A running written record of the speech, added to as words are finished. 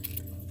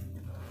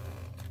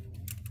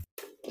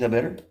that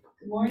better?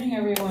 Good morning,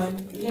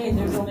 everyone. Yay,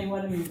 there's only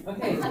one of you.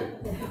 Okay.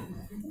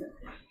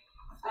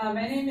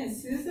 My name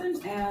is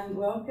Susan, and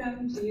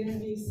welcome to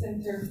Unity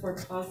Center for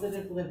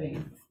Positive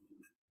Living.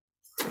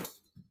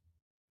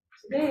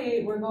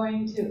 Today, we're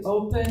going to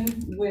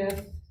open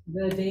with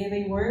the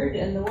daily word,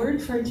 and the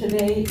word for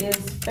today is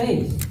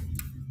faith.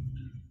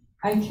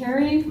 I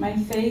carry my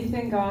faith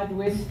in God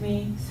with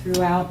me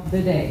throughout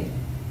the day.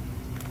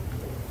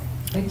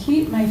 I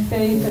keep my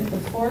faith at the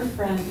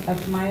forefront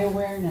of my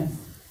awareness,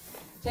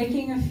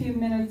 taking a few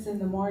minutes in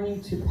the morning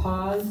to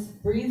pause,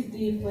 breathe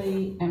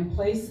deeply, and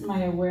place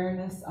my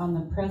awareness on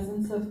the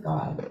presence of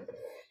God.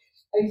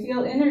 I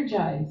feel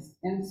energized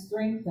and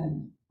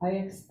strengthened. I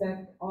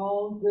expect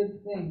all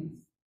good things.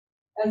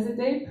 As the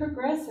day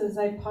progresses,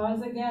 I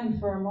pause again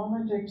for a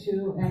moment or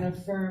two and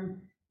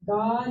affirm,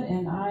 God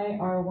and I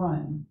are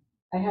one.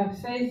 I have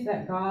faith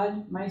that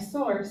God, my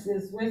source,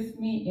 is with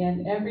me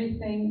in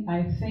everything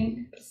I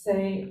think,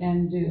 say,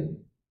 and do.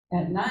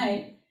 At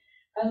night,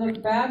 I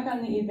look back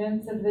on the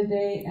events of the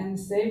day and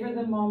savor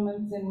the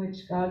moments in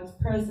which God's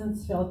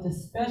presence felt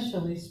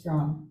especially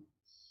strong.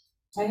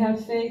 I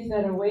have faith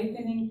that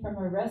awakening from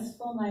a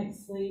restful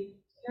night's sleep,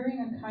 hearing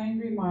a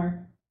kind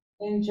remark,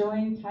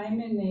 enjoying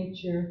time in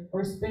nature,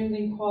 or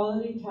spending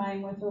quality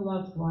time with a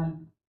loved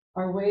one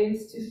are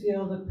ways to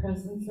feel the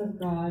presence of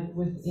God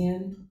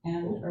within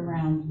and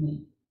around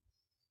me.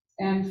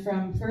 And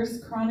from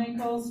 1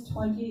 Chronicles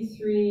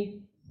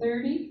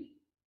 23:30,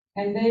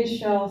 and they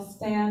shall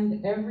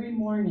stand every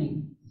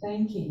morning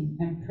thanking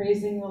and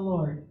praising the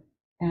Lord,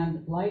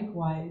 and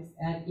likewise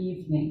at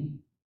evening.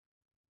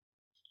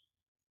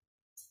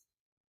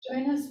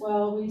 Join us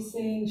while we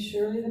sing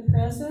Surely the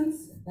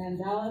Presence, and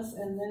Dallas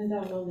and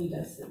Linda will lead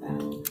us in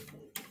that.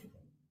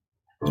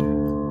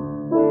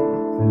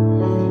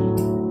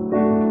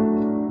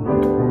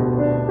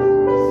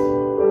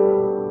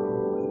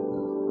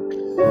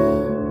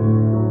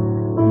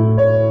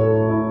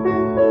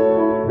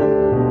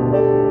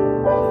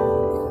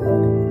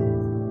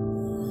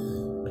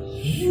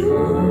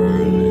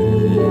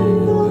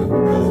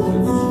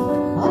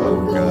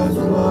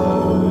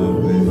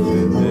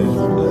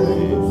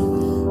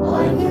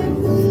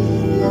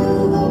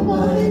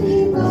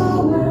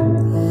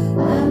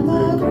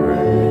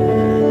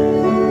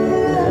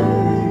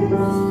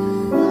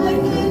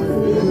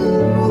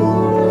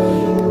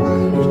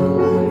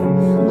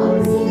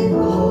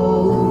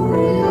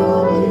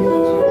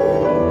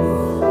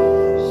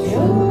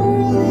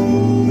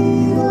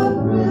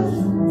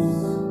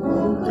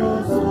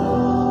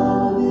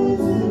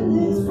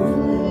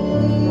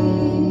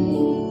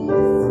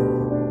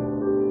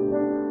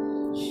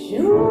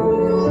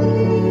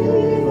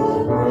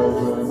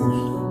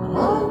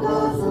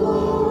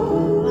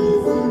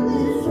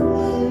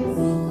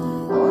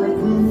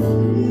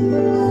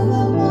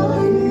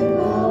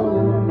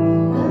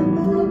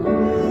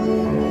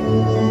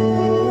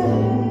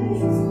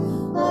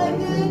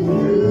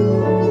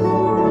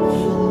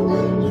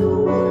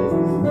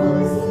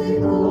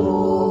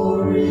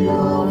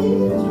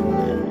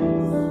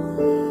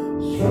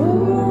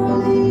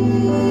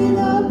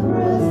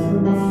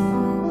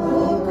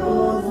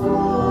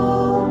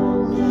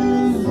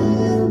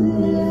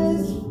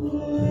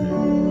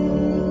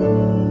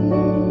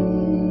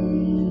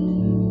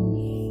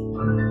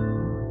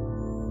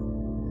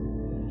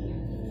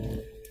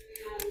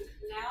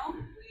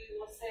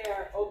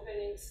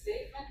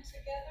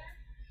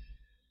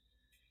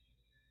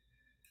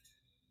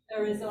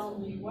 There is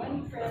only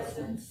one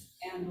presence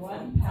and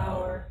one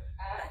power,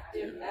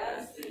 active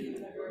as the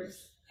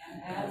universe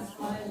and as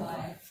my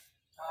life,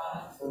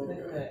 God the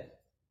good.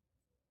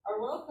 Our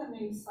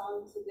welcoming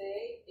song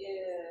today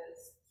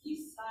is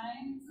Peace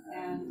Signs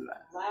and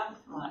Laugh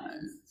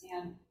Lines.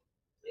 And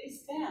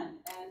please stand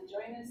and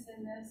join us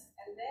in this,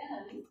 and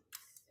then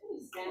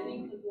standing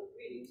because we're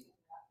reading to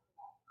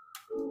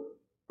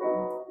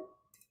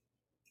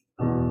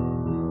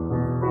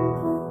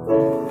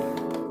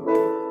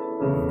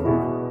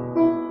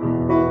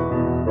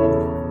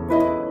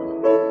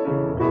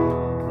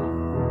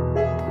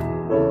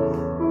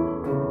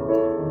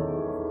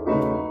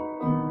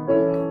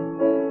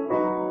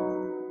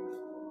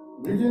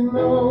Did you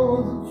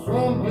know that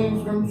some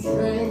things can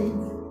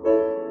change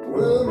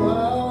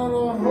without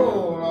a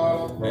whole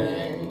lot of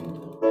pain?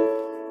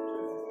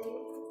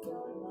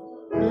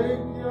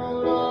 Take your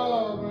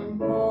love and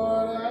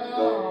pour it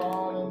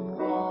out and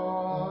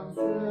watch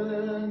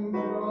it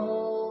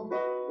grow.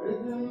 Did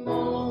you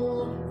know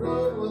that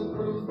good will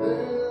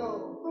prevail?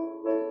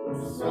 The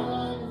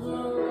signs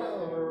are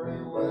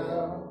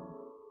everywhere.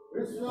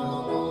 It's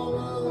all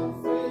over the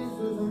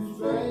faces and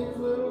strange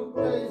little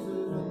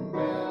places and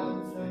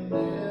dancing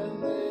in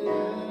the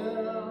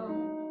air.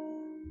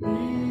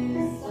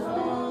 Peace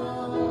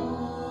signs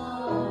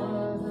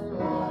and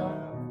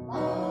lifelines,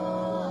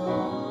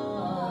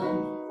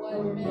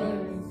 what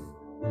makes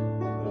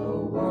the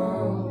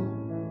world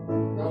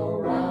go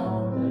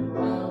round and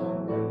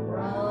round and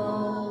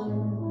round.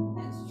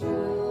 It's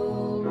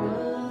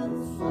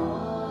children's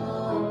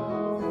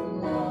songs and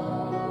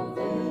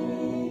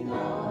loving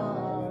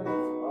eyes,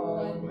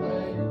 what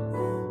makes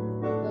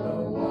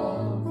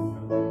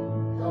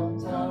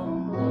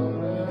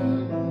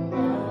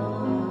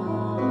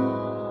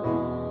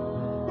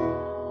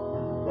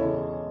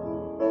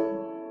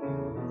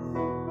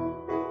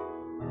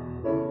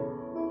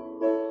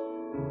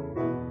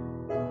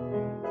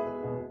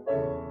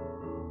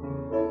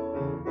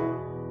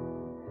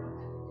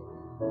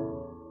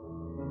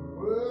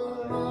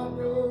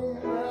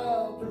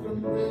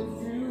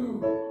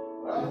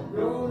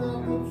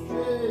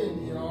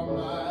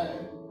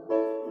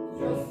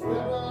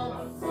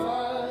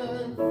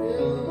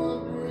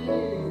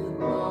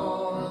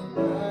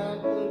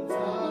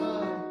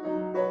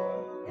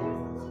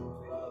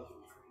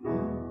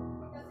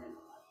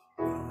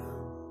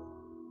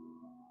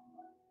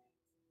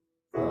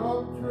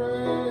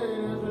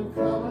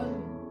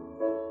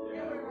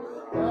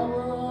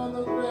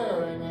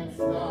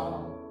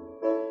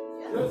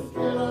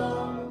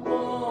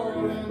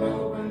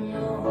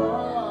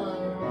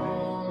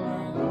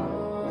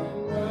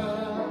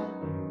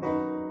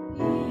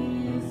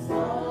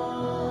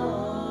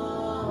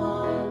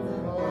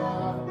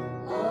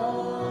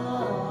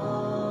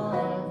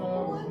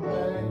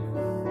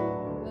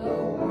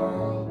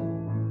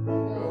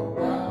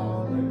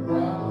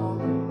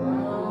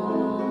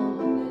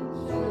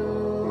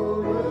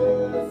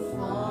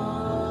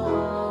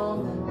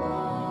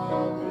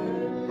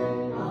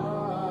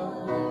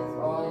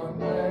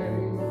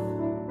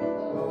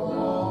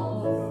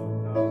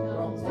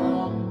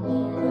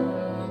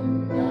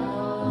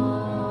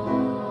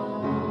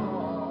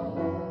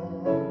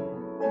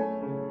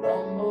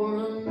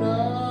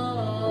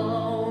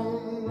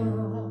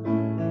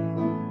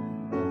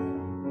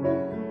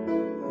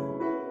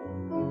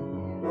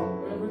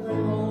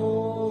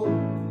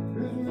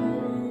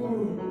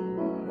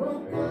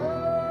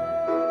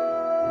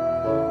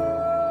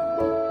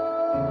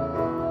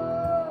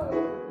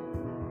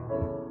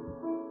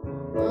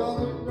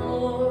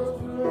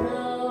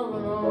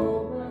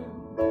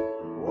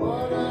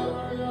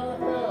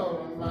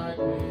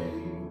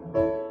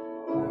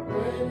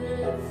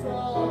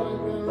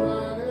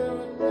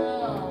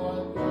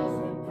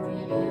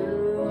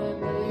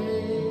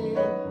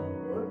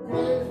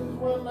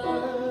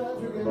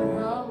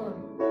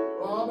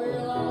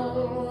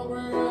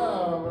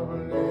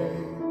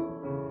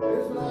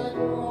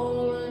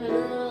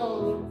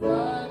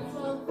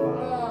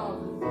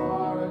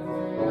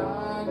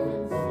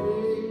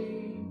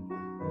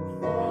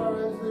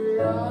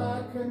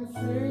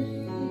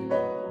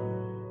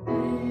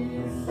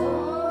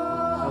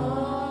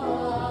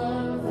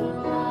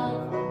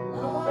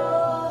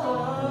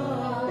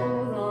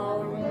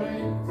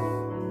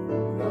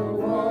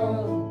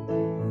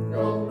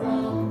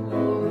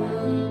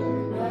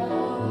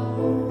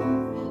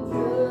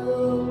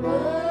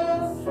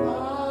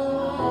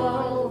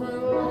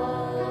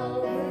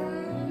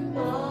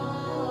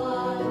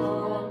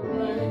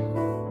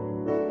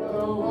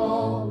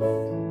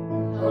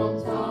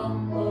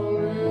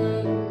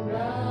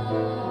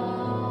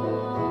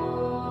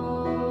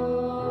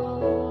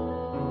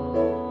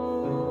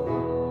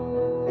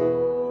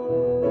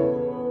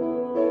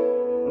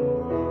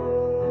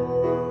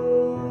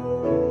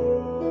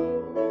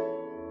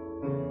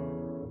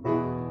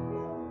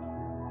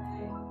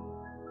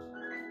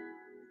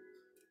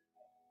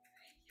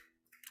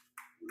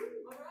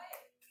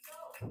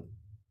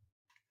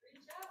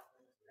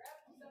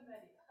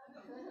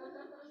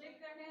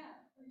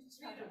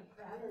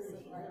You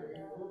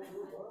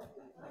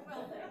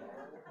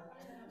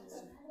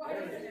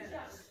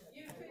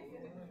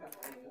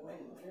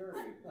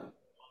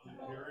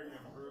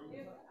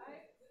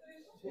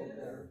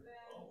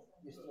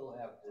still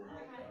have to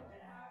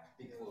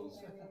be close.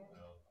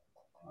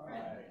 All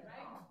right.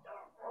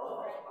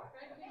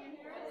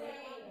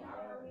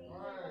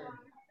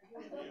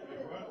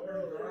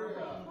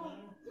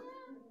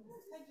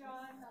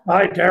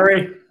 Hi,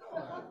 Terry.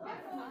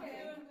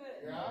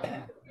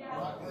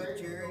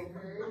 Hey, Jerry.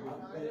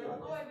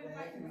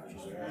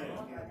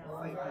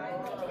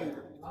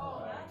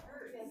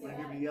 Want to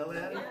hear me yell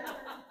at him?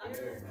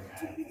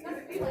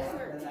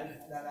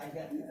 That I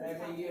get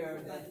every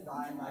year, this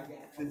time I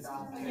get This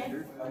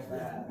computer.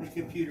 The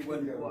computer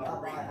wasn't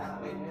cooperating.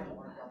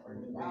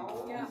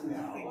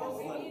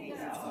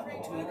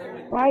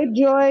 Hi,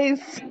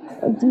 Joyce.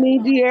 It's me,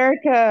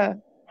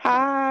 Deerica.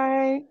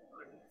 Hi.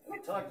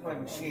 You talk to my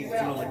machine,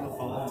 it's not like the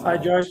phone. Hi,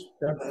 Joyce.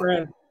 That's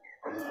Fred.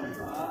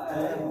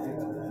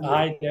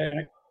 Hi,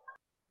 Derek.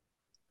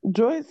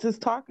 Joyce is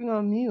talking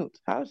on mute.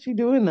 How's she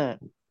doing that?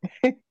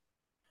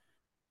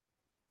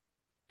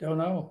 Don't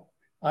know.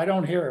 I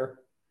don't hear her.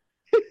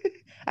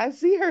 I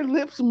see her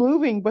lips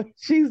moving, but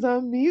she's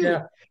on mute.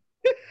 Yeah.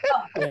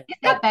 Is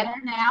that better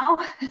now?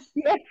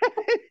 Yeah,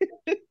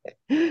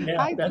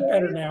 Hi, that's Joyce.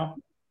 better now.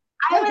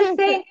 I was saying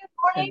good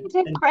morning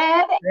to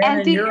Fred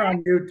and Dan, you're Deer.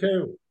 on mute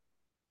too.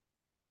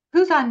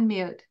 Who's on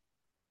mute?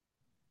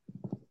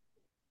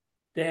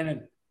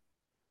 Dan,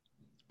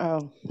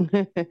 Oh.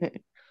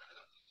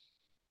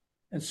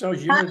 and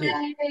so's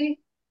Unity.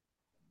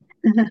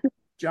 Hi.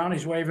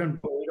 Johnny's waving,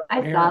 but we don't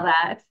I hear saw him.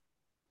 that.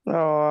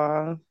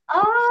 Aw.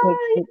 Oh, Such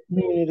good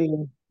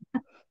community.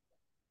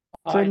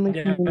 Hi, Friendly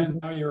Dan. community.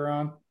 Now you're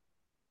on.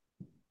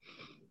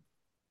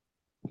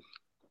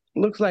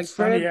 Looks like It's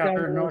sunny Fred's out got a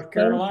here in little North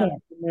Carolina.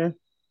 sunshine in there.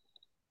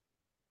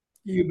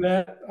 You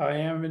bet. I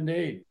am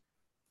indeed.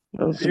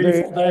 That's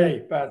Beautiful very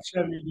day, about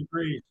 70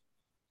 degrees.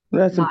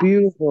 That's nice.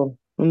 beautiful.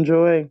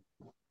 Enjoy.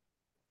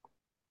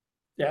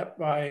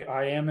 Yep,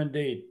 I am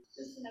indeed.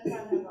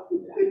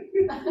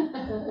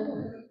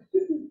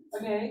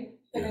 Okay,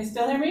 can they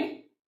still hear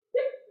me?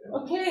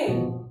 Okay,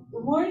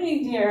 good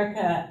morning,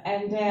 Deerica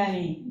and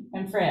Danny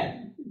and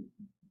Fred.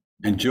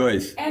 And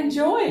Joyce. And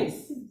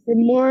Joyce. Good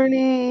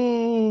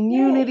morning, Yay.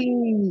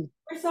 Unity.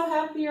 We're so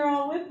happy you're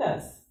all with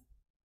us.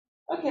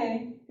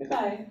 Okay,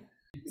 goodbye.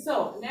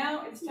 So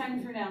now it's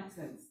time for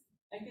announcements.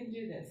 I can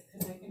do this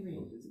because I can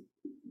read.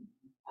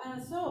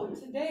 So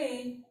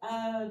today,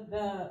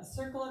 the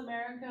Circle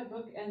America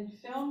Book and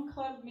Film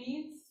Club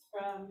meets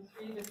from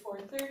 3 to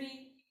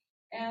 4:30.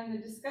 And the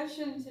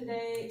discussion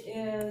today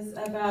is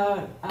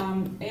about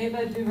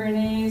Ava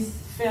DuVernay's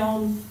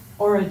film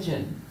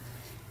Origin.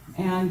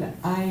 And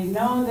I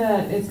know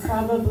that it's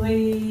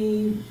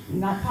probably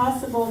not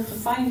possible to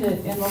find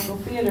it in local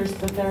theaters,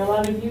 but there are a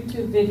lot of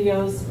YouTube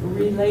videos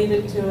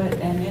related to it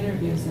and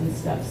interviews and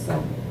stuff,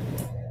 so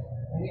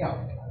there you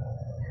go.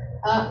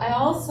 I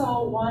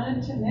also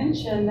wanted to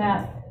mention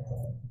that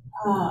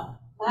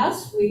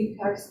last week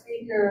our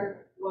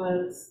speaker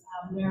was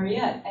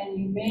Mariette, and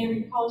you may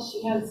recall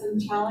she had some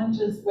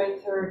challenges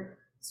with her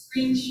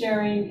screen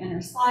sharing and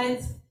her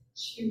slides.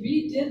 She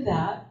redid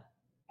that.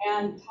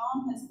 And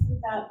Tom has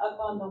put that up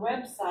on the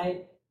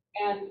website,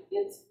 and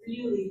it's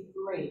really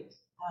great.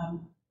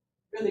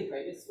 Really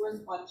great. It's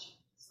worth watching.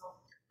 So,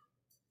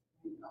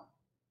 there you go.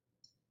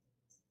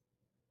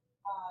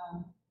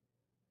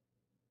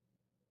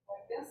 I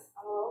guess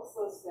I'll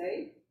also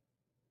say,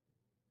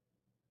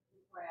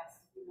 before I ask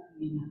if you have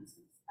any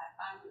announcements,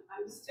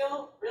 I'm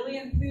still really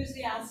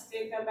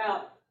enthusiastic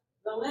about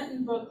the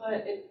Lenten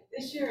booklet.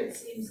 This year it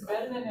seems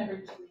better than ever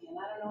to me, and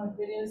I don't know if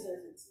it is or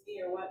if it's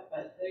me or what,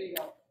 but there you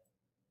go.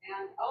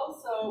 And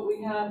also,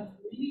 we have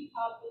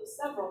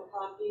several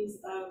copies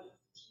of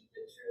Keep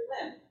It True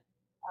Lent,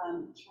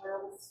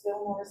 Charles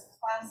Fillmore's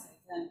classic.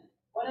 And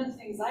one of the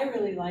things I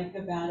really like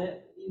about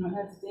it, it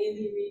has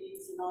daily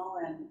readings and all,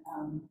 and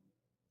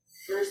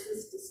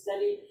verses to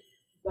study,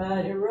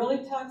 but it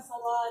really talks a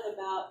lot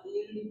about the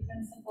unity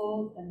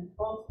principles and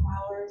 12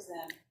 powers,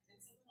 and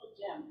it's a little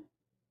gem.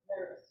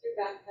 There are a few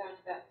background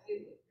that too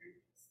that you're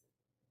interested.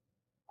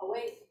 Oh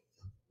wait,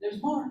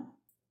 there's more.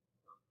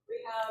 We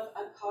have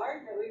a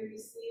card that we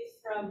received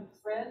from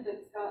Fred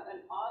that's got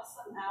an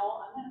awesome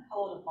owl. I'm going to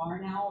call it a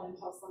barn owl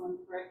until someone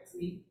corrects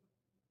me.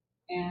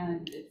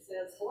 And it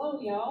says, "Hello,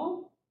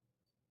 y'all."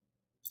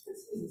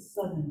 This is a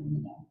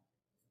southern,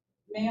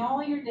 "May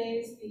all your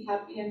days be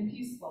happy and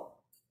peaceful.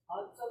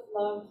 Lots of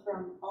love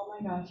from," oh my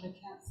gosh, I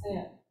can't say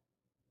it.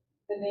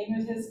 The name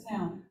of his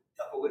town.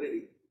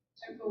 Tuckawidity.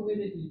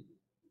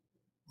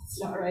 It's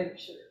not right, I'm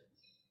sure.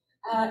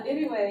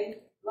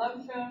 Anyway,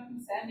 love from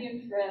Sandy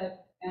and Fred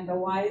and a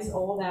wise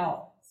old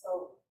owl.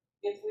 So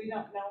if we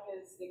don't know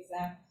his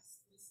exact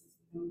species,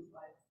 we know his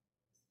life.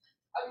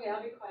 Okay,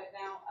 I'll be quiet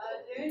now.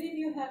 Do any of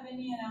you have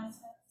any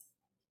announcements?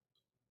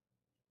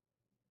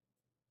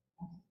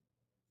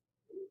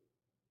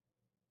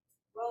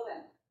 Well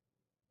then,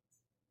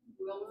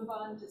 we'll move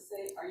on to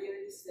say our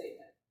unity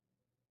statement.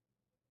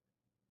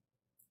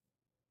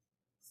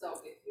 So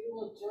if you You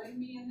will join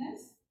me in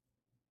this?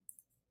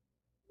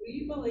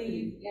 We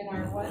believe in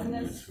our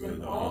oneness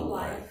with all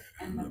life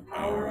and the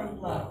power of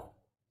love.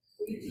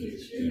 We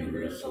teach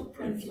universal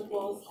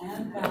principles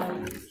and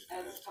values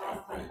as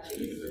taught by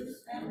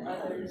Jesus and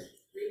others,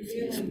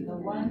 revealing the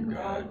one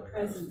God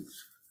presence.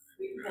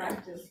 We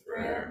practice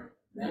prayer,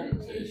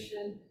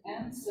 meditation,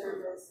 and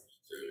service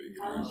to be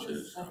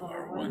conscious of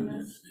our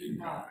oneness in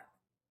God.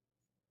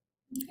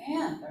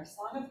 And our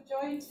song of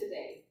joy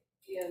today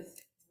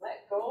is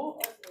Let Go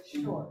of the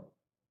Shore.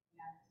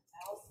 And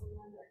Allison and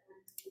Linda are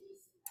going to do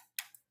this.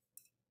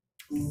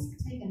 Just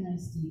take a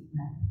nice deep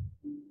breath.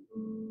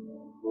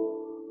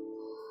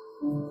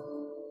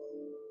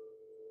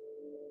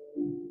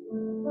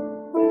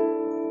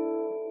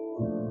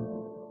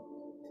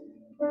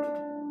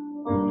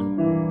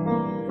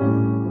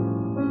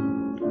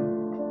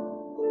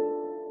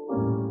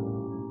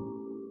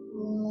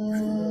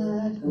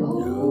 Let go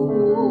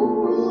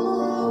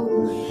of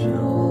the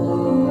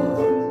shore,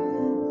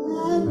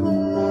 and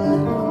let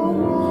the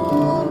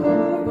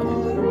water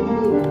carry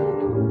you.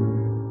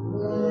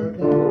 Let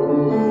go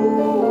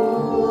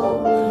of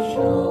the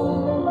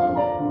shore,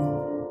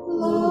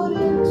 float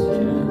into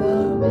the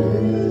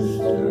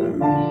mystery.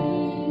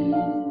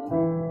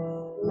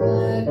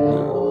 Let go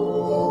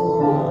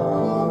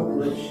of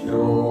the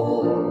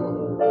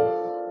shore,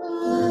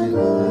 and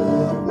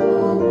let the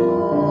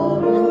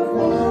water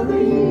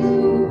carry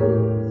you.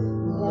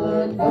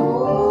 Let go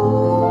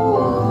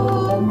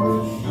of the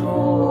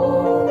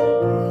shore,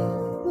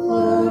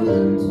 float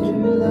into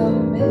the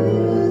mystery.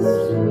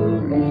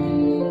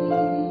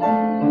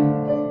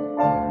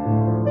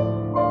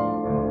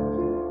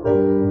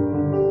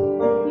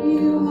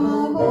 You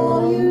have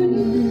all you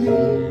need,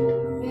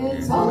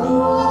 it's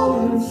all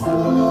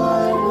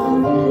inside of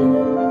you.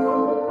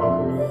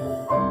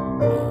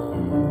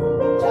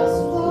 Just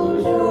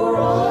close your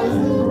eyes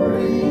and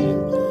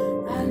breathe,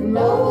 and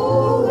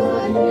know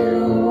that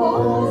you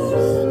are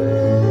safe.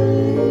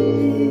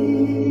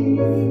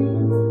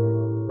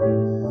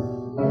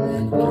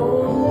 Let go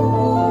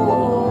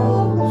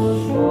of the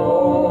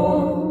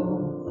shore,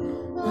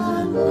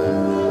 and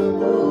let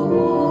the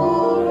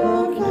water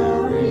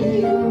carry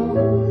you.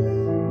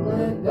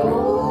 Let go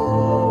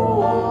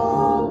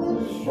of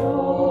the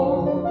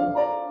shore,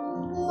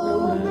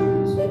 float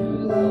into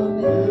the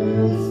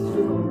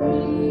mystery.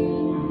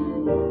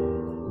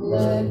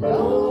 Let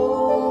go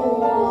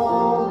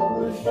of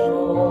the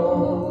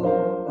shore,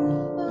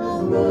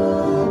 and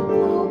let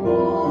the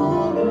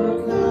water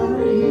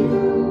carry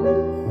you.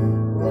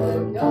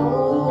 Let go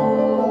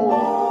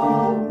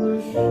of the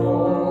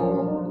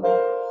shore,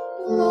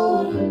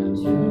 float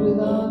into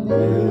the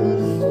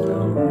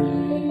mystery.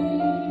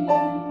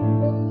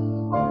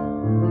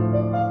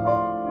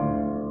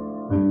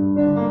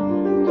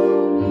 No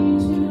need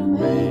to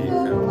make a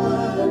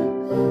plan,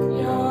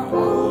 your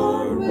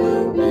heart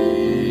will be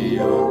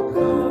your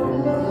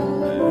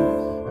compass.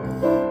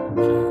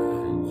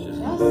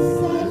 Just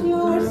set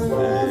your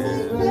souls in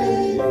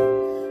faith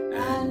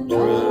and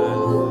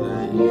know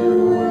that you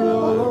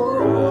will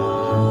arrive.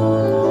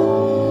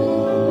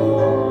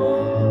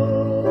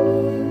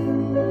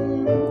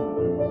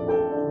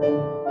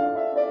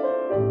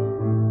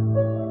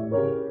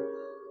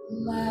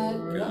 Let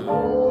go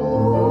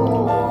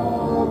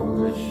of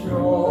the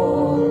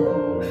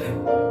shore,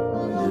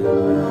 and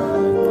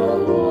let the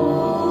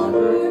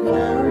water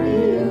carry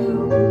you.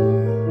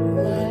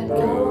 Let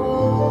go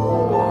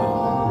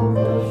of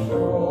the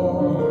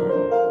shore,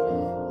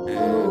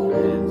 float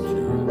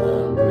into the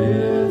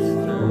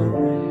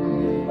mystery.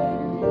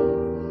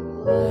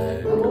 Let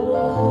go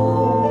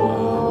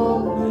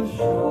of the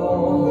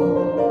shore,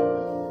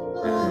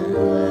 and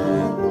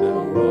let the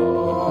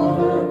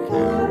water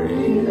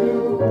carry you.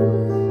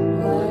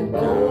 Let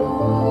go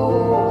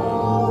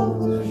of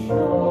the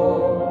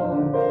shore,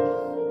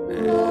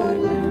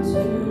 float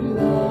into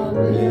the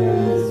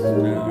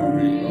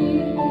mystery.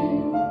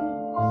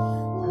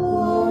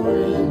 Float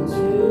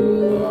into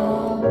the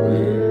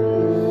mystery.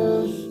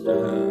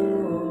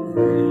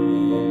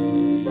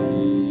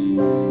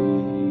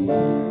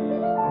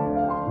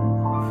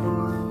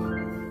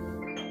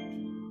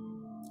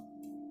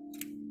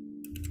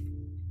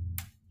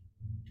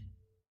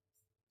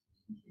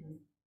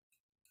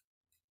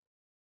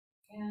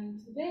 And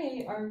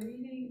today our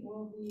reading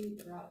will be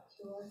brought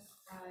to us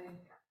by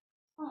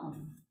Tom.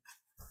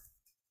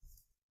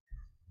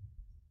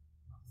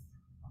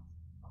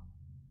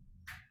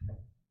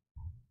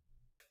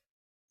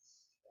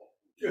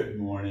 Good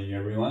morning,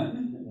 everyone.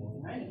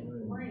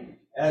 Good morning.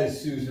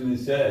 As Susan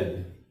has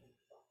said,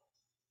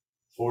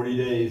 40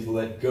 days,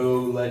 let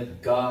go,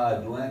 let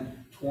God,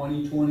 Lent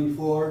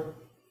 2024.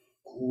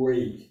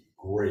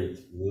 Great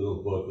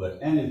little booklet,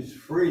 and it's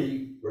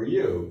free for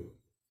you.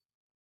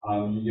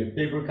 You get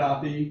paper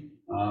copy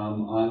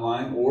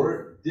online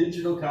or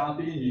digital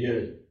copy, and you get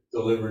it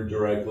delivered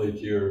directly to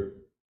your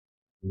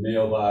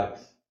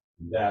mailbox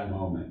that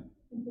moment.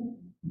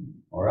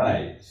 All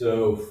right,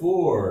 so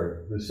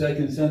for the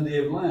second Sunday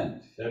of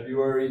Lent,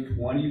 February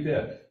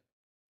 25th,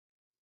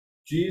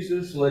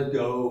 Jesus let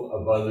go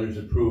of others'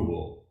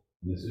 approval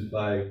This is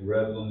by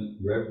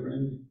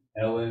Reverend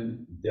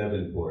Ellen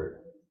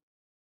Davenport.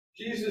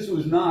 Jesus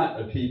was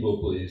not a people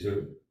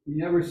pleaser. He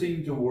never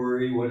seemed to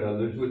worry what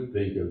others would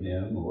think of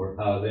him or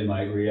how they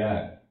might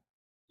react,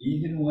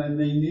 even when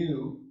they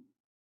knew,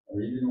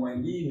 or even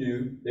when he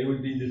knew, they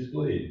would be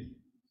displeased.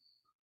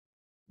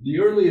 The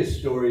earliest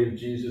story of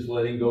Jesus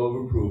letting go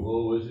of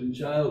approval was in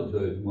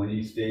childhood when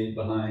he stayed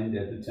behind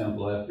at the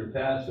temple after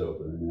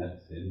Passover, and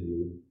that's in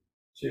Luke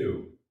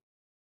 2.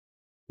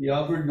 He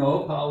offered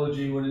no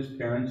apology when his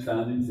parents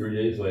found him 3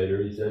 days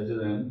later. He said to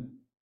them,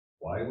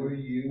 "Why were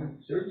you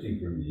searching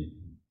for me?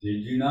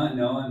 Did you not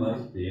know I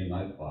must be in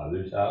my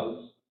Father's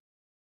house?"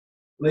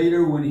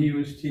 Later, when he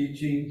was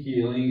teaching,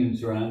 healing, and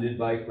surrounded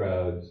by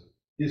crowds,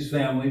 his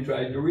family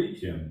tried to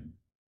reach him.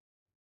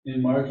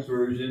 In Mark's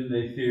version,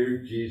 they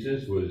feared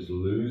Jesus was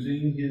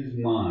losing his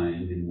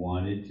mind and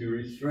wanted to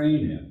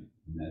restrain him,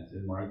 and that's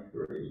in Mark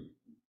 3.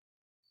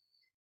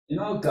 In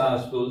all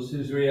Gospels,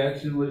 his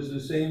reaction was the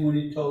same when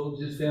he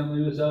told his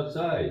family was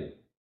outside.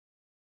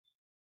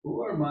 "Who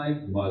are my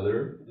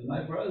mother and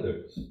my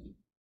brothers?"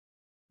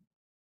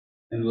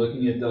 And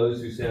looking at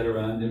those who sat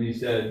around him, he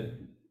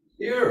said,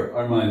 "Here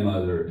are my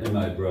mother and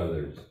my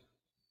brothers.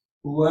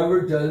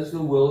 Whoever does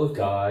the will of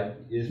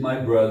God is my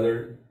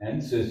brother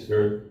and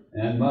sister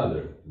and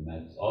mother." And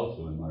that's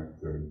also in Mark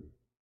 3.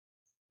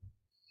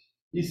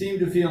 He seemed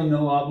to feel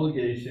no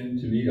obligation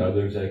to meet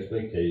others'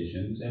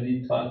 expectations, and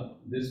he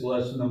taught this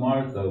lesson to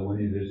Martha when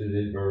he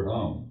visited her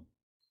home.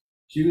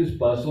 She was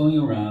bustling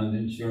around,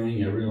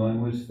 ensuring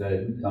everyone was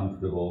fed and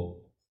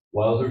comfortable,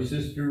 while her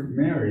sister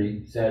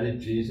Mary sat at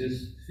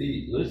Jesus'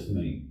 feet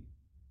listening.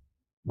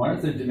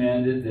 Martha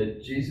demanded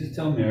that Jesus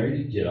tell Mary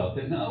to get up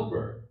and help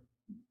her.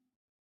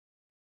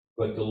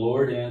 But the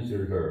Lord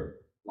answered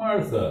her,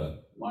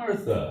 "Martha,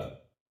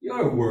 Martha, you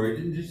are worried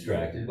and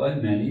distracted by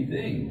many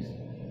things.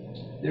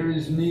 There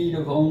is need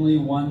of only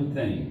one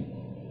thing.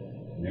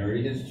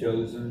 Mary has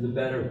chosen the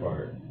better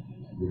part,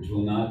 which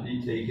will not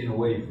be taken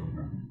away from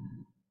her."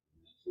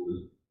 That's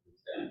Luke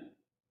 10.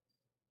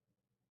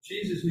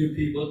 Jesus knew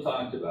people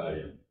talked about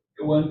him.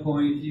 At one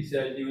point, he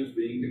said he was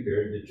being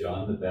compared to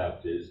John the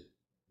Baptist,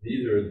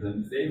 neither of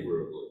them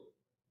favorably.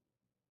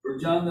 For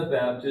John the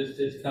Baptist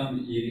has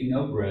come eating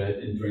no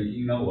bread and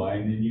drinking no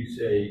wine, and you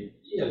say,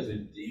 "He has a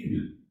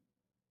demon."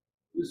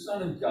 The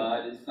Son of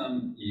God has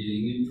come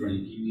eating and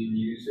drinking, and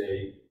you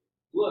say,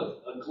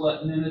 "Look, a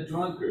glutton and a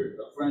drunkard,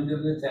 a friend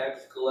of the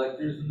tax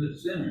collectors and the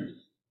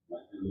sinners,"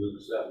 like in Luke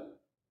 7.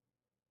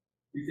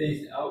 He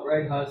faced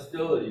outright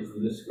hostility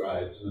from the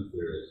scribes and the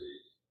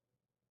Pharisees.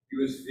 He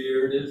was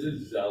feared as a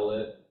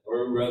zealot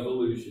or a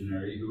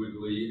revolutionary who would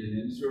lead an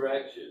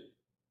insurrection.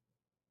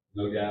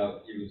 No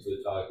doubt he was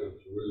the talk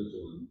of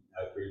Jerusalem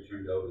after he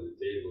turned over the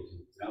tables in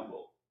the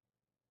temple.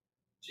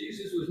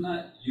 Jesus was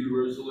not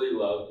universally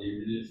loved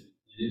even in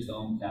his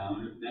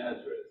hometown of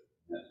Nazareth.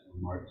 That's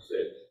from Mark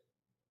 6.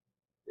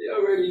 They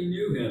already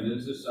knew him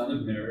as the son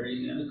of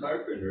Mary and a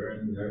carpenter,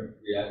 and their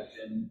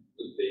reaction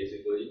was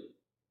basically,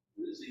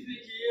 "Who does he think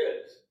he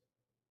is?"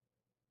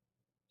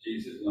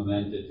 Jesus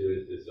lamented to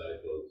his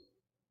disciples,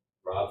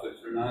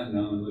 "Prophets are not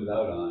known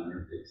without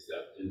honor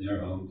except in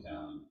their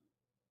hometown,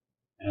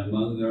 and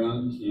among their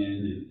own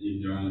kin and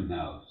in their own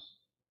house."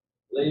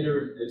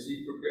 Later, as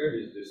he prepared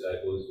his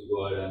disciples to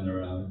go out on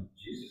their own,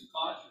 Jesus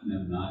cautioned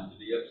them not to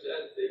be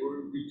upset. They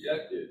were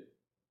rejected.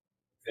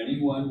 "If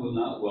anyone will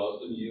not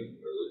welcome you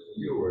or listen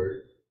to your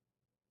words,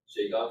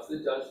 shake off the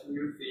dust from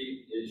your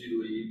feet as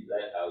you leave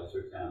that house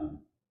or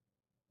town."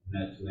 And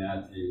that's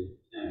Matthew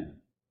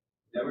 10.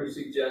 Never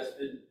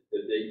suggested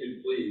that they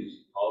could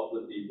please all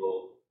the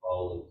people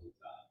all of the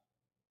time.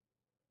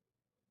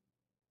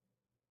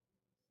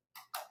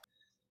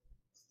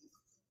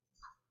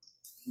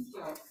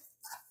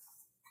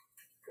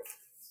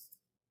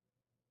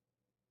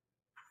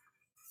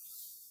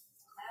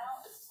 Now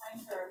it's time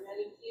for our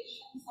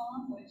meditation song,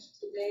 which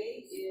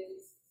today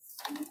is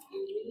 "You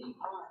Really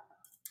Are."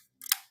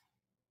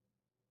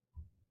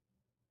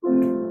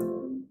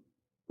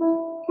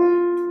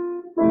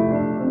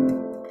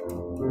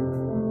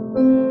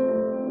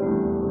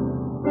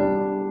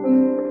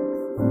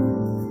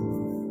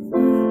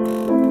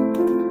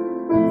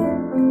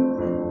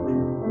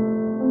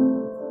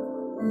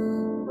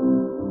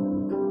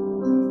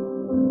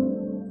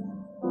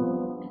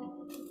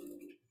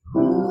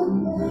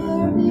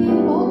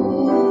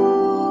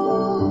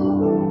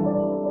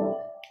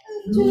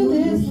 To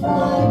this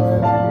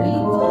life we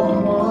call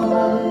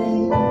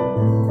mine,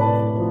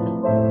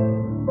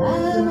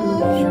 and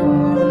I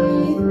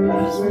surely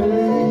through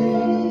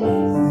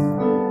space,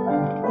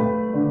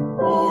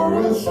 for a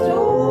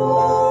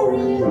storyline,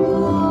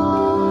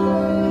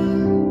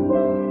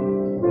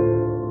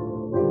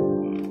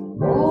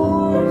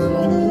 more to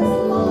this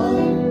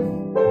life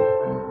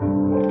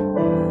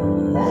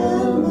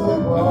than the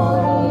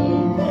body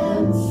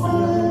can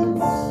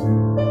sense,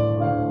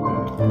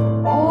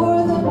 or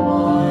the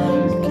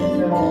mind can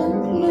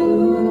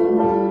conclude.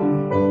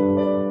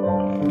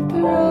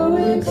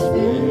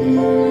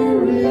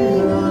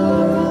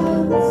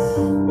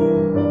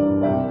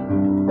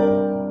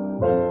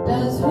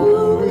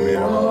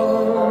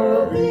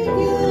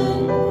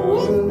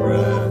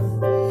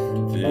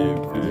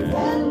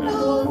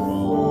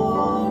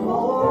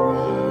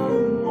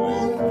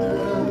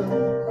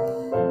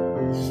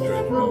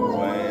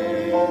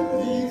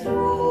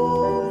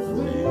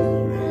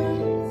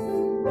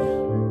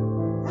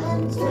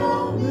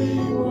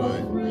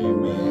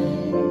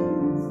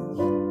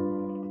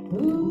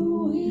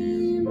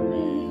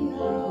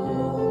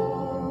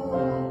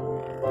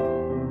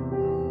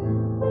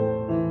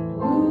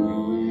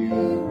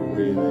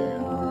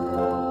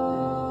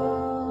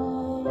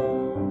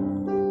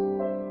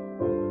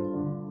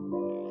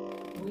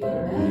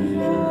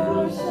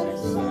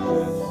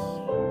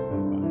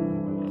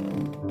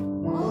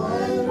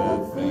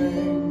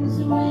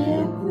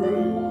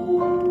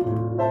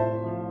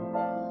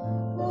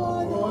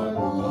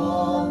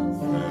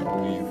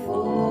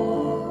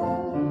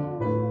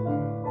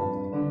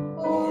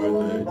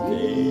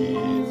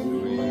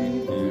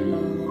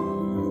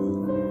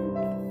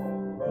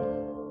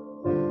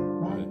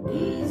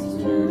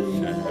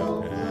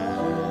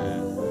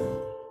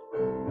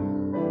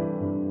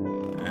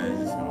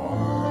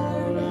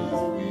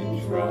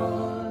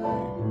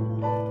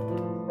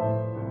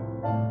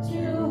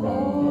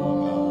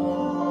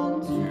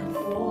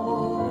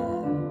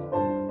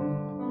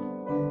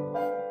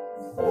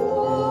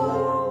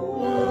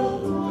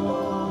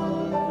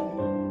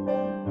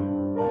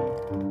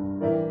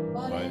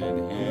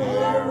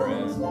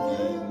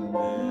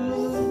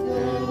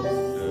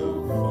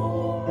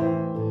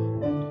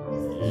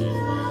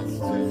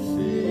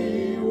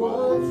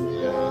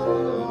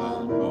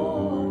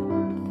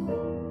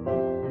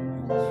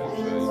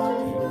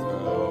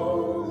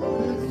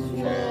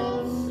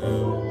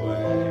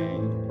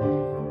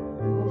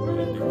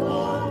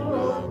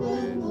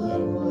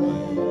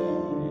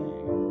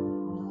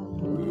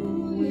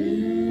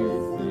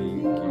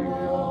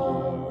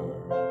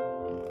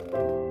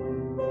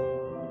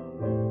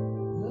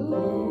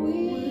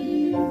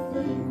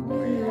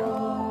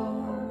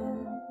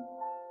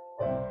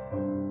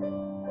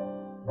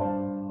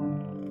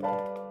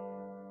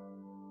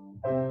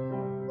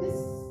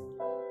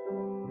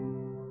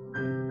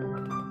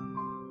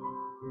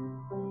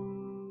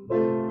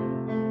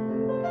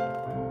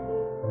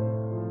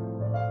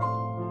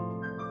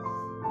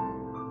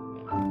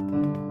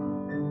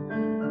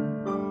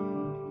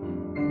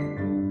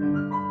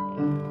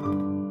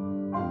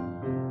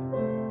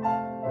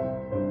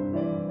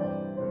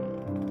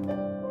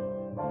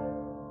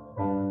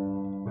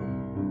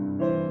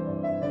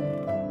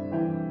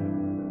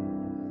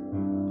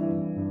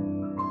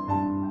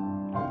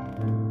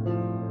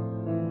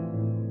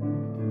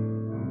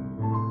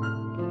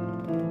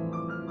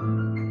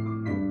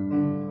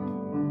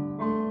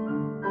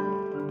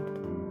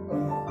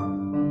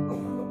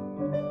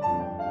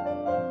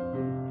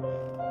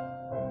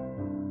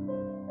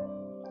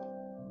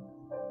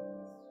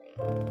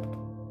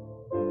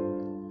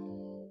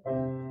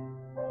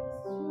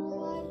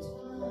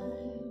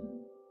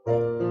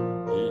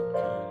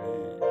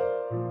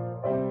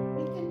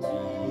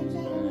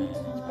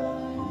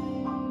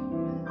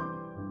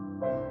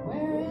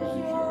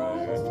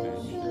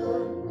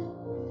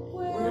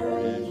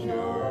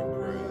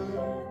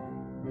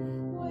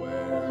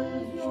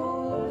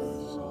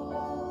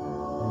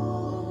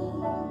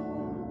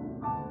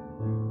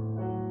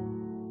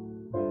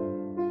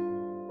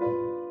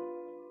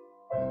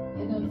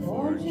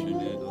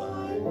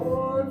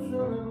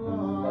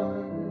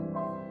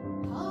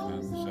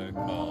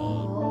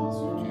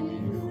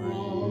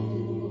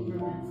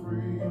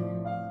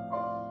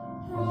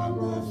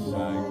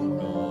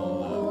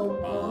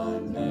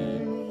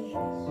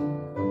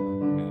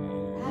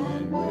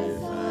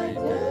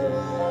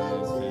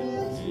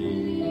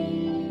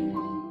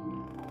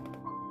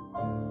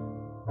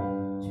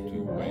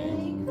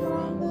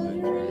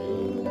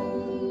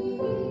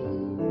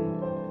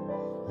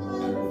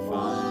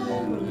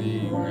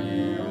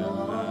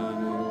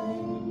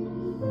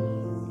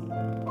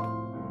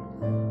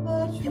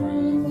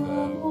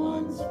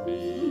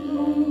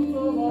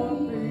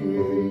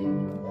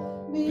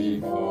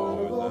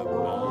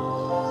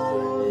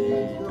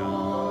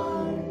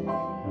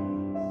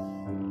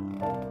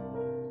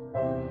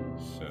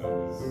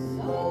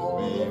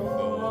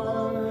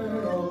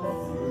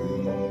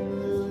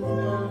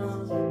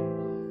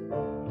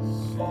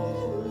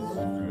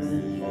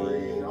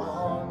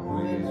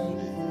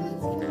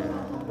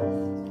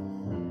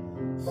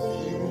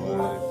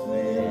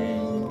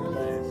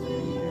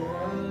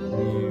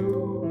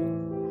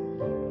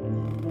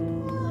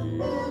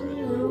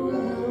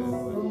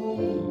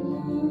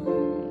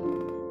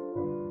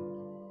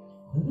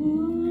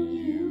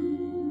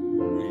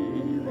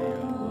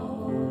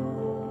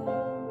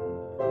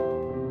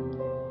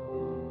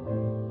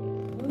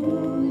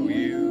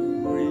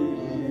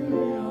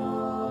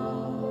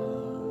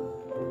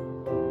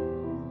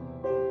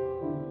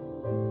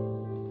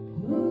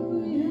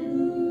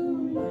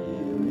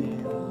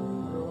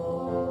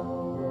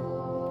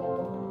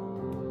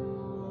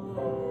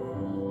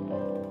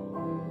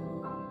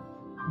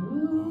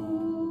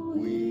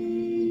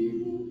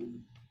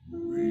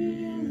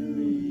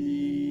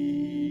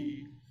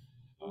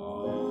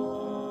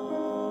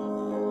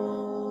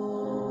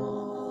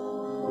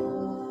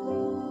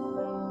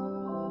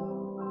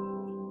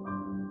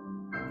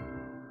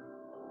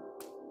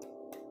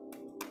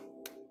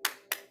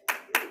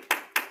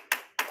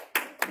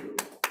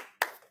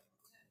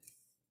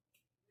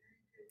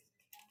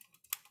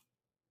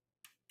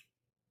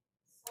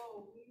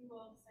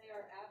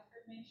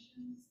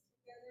 questions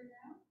together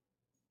now?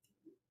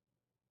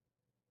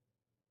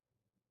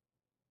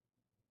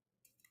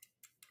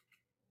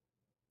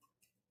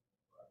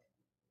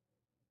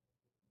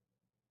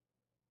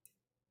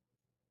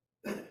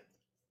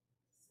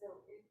 So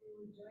if you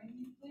would join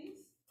me, please.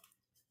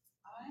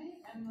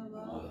 I am the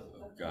love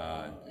of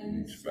God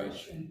in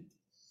expression.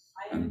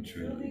 I am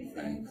truly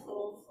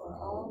thankful for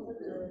all the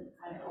good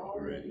I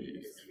already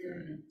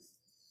experienced.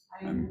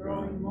 I am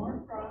growing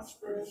more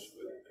prosperous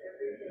with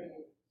every day.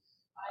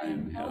 I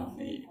am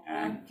healthy,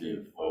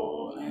 active,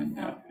 whole, and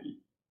happy.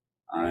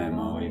 I am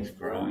always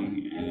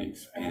growing and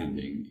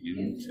expanding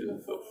into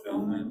the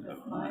fulfillment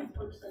of my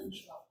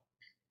potential.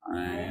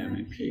 I am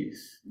at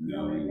peace,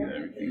 knowing that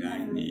everything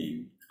I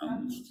need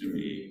comes to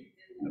me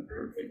in the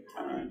perfect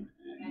time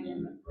and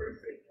in the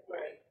perfect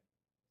way.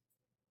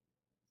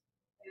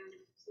 And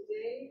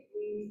today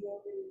we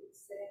will be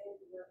saying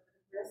the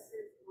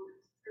progressive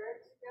words prayer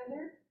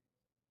together.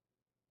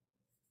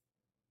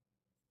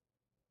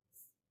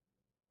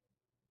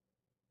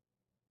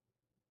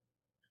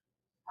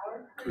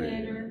 Our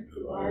Creator,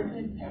 who art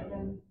in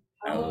heaven,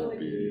 hallowed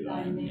be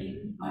thy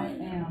name, I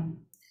am.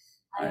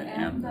 I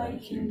am thy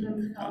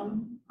kingdom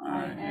come,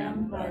 I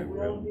am thy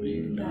will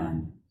being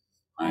done.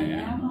 I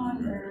am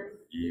on earth,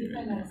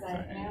 even as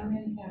I am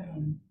in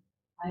heaven.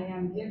 I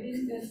am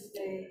giving this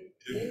day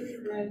daily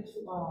bread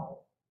to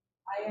all.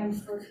 I am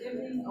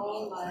forgiving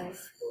all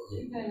life,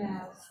 even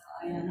as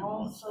I am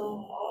also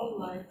all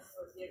life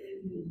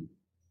forgiving me.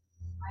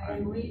 I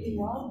am leading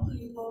all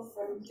people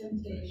from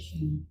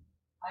temptation.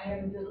 I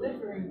am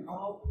delivering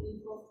all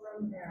people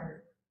from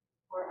error.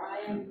 For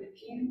I am the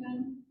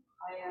kingdom,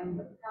 I am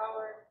the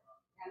power,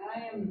 and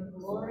I am the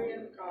glory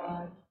of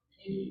God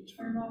in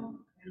eternal,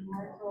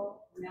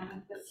 immortal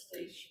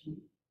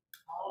manifestation.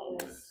 All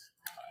this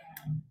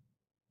I am.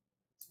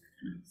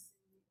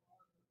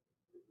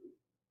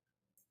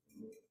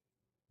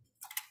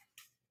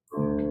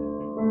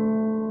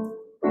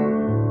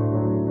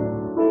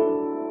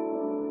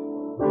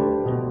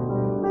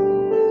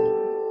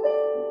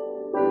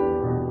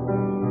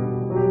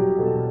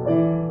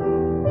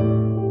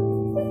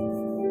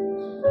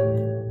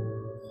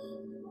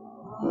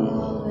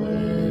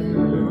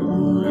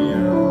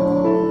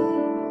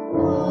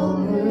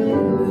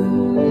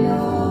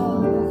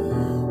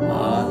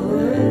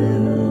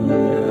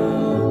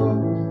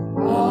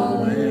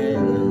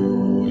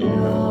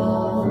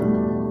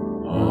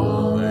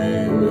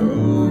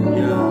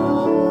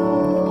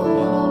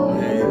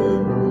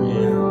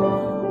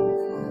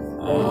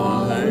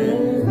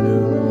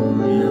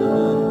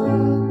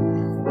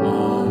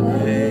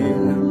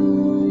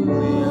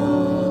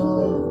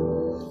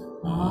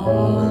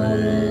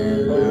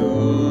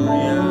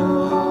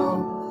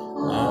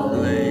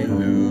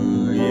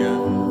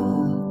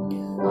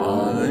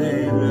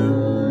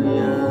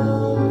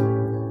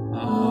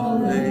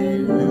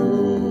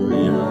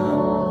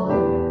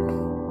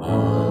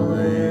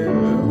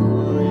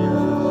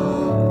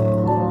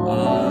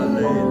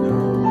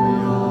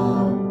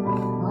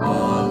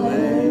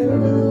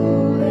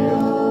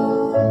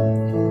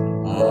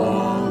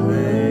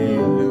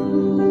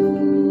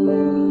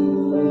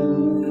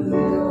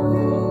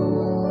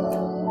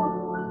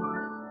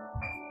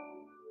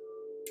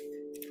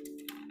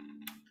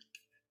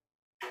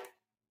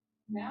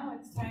 Now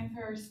it's time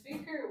for our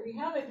speaker. We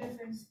have a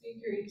different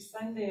speaker each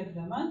Sunday of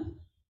the month.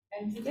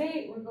 And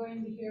today we're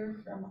going to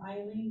hear from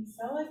Eileen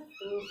Selleck,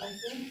 who I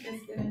think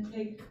is going to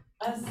take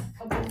us a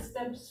couple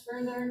steps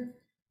further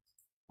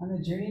on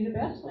the journey to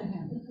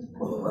Bethlehem.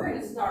 We're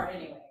going to start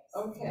anyway.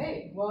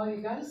 Okay, well,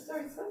 you got to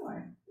start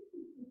somewhere.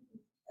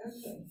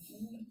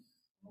 Okay.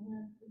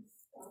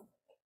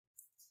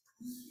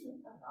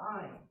 All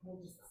right,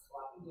 we'll just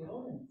swap and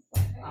do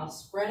it. I'll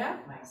spread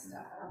out my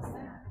stuff. How's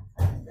that?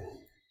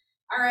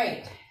 All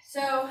right,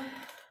 so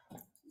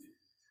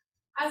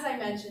as I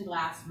mentioned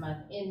last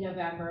month in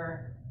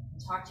November, I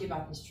talked to you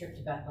about this trip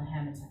to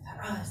Bethlehem. It's like,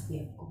 oh, this would be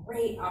a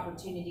great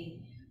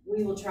opportunity.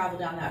 We will travel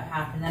down that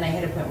path. And then I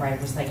hit a point where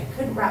I was like, I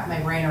couldn't wrap my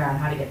brain around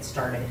how to get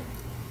started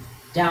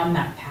down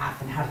that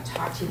path and how to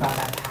talk to you about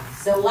that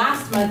path. So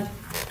last month,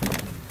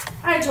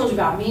 I told you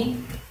about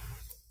me.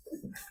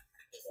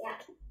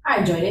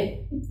 I enjoyed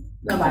it.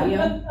 Not about you,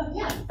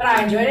 but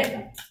I enjoyed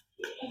it.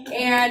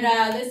 And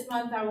this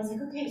month I was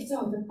like, okay,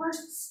 so the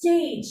first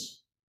stage.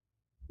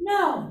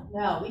 No,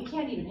 we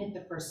can't even hit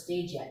the first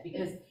stage yet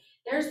because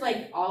there's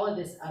like all of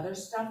this other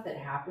stuff that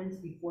happens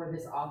before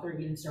this author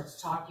even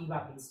starts talking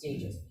about these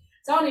stages.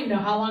 So I don't even know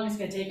how long it's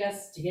going to take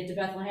us to get to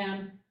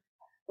Bethlehem,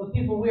 but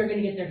people, we're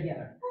going to get there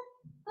together.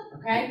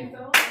 Okay?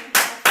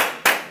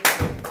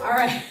 All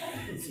right.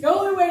 It's the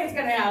only way it's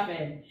going to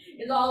happen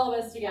is all of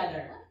us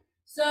together.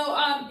 So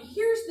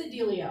here's the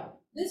dealio.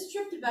 This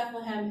trip to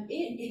Bethlehem, it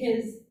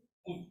is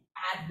an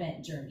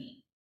Advent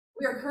journey.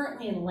 We are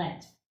currently in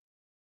Lent,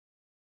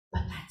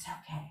 but that's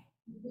okay.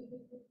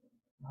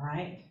 All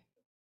right?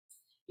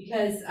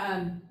 Because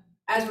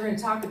as we're going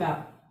to talk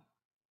about,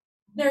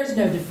 there's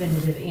no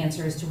definitive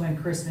answer as to when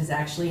Christmas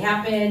actually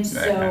happened,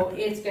 so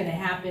it's going to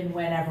happen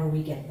whenever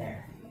we get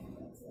there.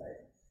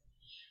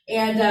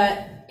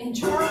 And in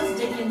Charles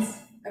Dickens'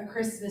 A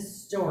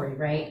Christmas Story,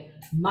 right?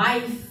 My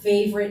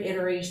favorite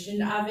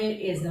iteration of it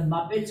is the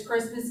Muppets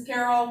Christmas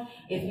Carol.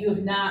 If you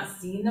have not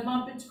seen the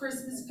Muppets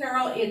Christmas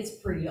Carol, it's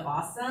pretty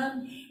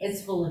awesome.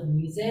 It's full of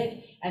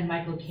music and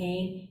Michael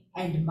Caine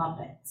and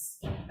Muppets,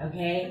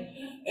 okay?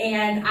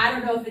 And I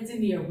don't know if it's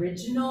in the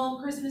original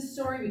Christmas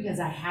Story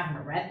because I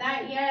haven't read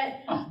that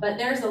yet, but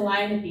there's a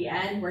line at the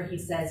end where he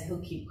says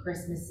he'll keep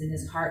Christmas in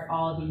his heart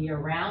all the year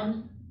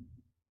round.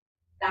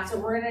 That's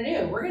what we're gonna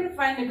do. We're gonna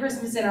find the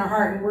Christmas in our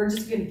heart and we're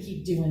just gonna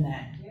keep doing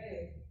that.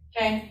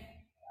 Okay?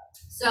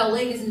 So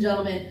ladies and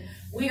gentlemen,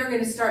 we are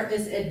gonna start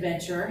this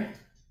adventure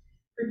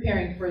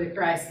preparing for the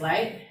Christ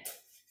light.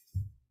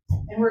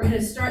 And we're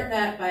gonna start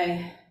that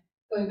by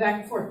going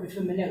back and forth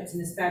between the notes in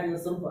this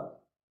fabulous little book.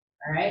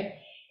 All right?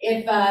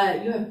 If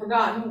you have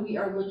forgotten, we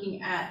are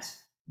looking at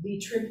the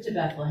trip to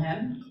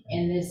Bethlehem,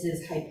 and this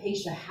is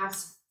Hypatia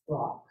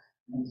Hasbrook,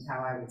 is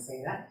how I would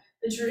say that.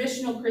 The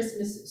traditional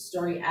Christmas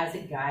story as a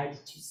guide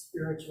to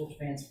spiritual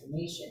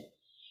transformation.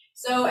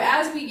 So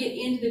as we get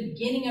into the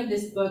beginning of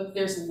this book,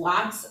 there's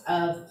lots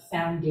of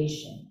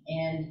foundation.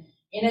 And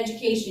in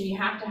education, you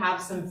have to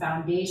have some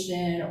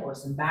foundation or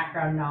some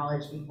background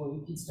knowledge before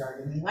you can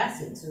start a new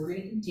lesson. So we're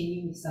going to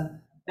continue with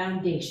some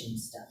foundation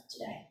stuff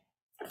today.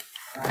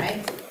 All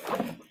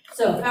right?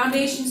 So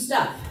foundation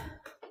stuff,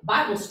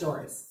 Bible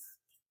stories.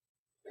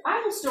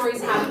 Bible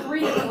stories have 3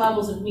 different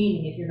levels of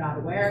meaning, if you're not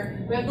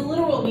aware. We have the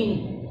literal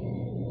meaning,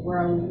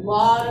 where a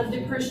lot of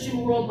the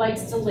Christian world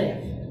likes to live,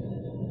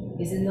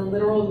 is in the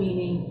literal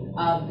meaning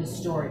of the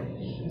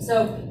story.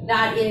 So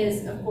that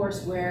is, of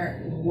course,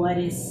 where what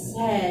is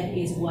said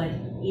is what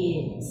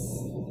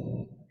is.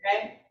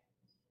 Okay?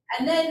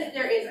 And then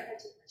there is, I gotta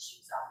take my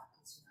shoes off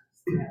because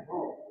you know,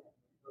 roll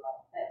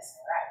like this,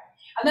 all right?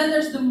 And then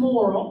there's the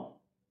moral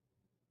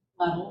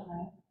level,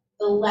 right?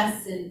 The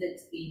lesson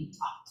that's being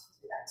taught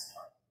through that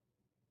story.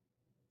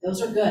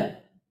 Those are good.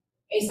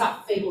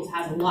 Aesop Fables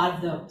has a lot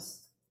of those.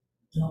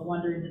 Don't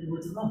wander into the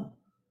woods alone,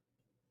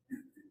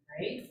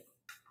 right?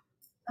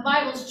 The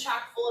Bible's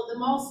chock full of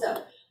them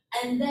also.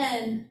 And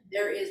then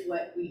there is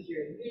what we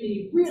here in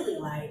Unity really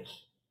like,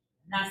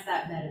 and that's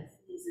that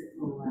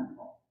metaphysical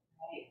level,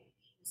 right?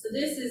 So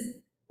this is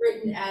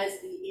written as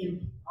the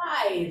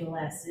implied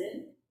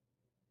lesson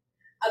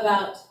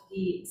about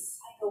the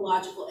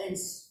psychological and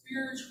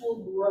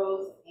spiritual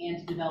growth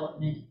and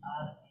development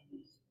of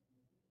any.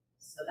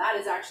 So that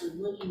is actually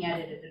looking at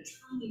it at a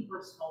truly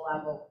personal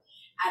level,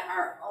 at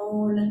our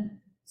own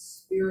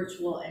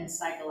spiritual and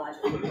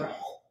psychological growth,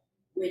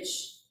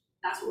 which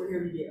that's what we're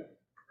here to do,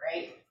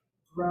 right?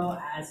 Grow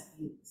as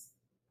humans.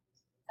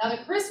 Now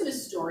the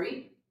Christmas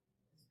story,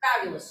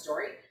 fabulous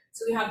story.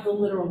 So we have the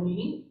literal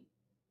meaning.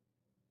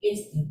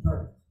 It's the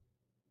birth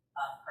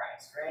of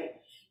Christ, right?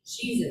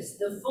 Jesus,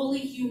 the fully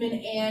human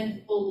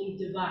and fully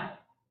divine.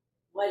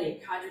 What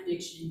a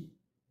contradiction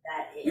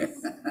that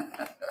is.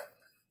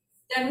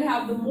 Then we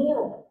have the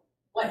moral.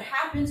 What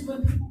happens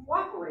when people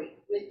cooperate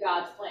with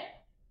God's plan?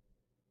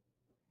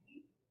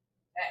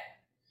 Okay.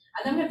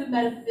 And then we have the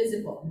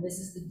metaphysical, and this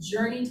is the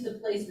journey to the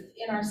place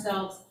within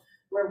ourselves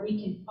where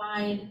we can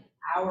find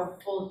our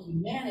full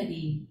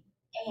humanity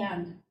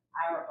and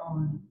our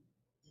own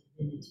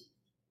divinity.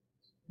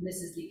 And this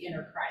is the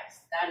inner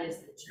Christ. That is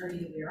the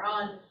journey that we are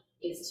on,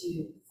 is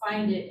to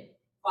find it,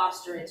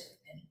 foster it,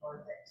 and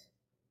birth it.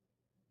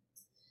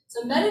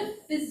 So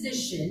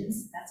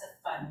metaphysicians, that's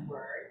a fun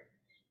word,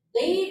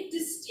 they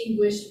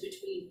distinguish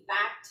between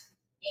fact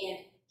and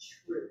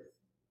truth.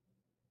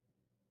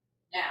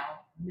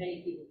 Now,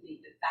 many people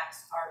think that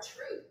facts are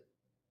truth.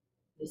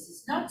 This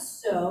is not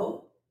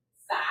so.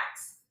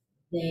 Facts,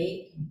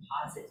 they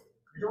composite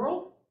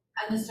literal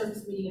and the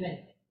surface meaning of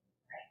anything,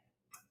 right?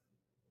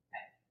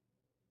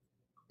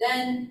 Okay.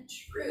 Then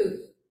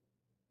truth,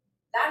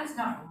 that is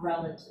not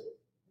relative.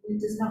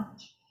 It does not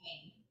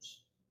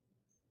change.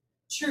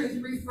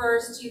 Truth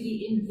refers to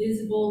the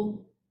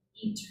invisible,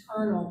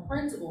 eternal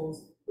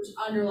principles which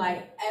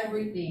underlie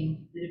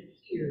everything that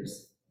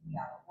appears in the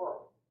outer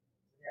world.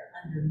 They're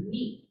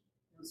underneath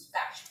those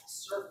factual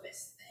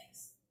surface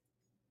things.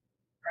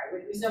 All right,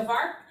 with me so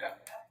far? Yeah.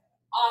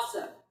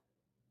 Awesome.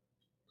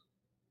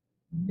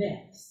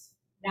 Myths.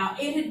 Now,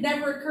 it had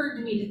never occurred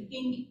to me to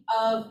think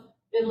of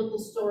biblical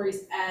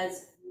stories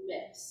as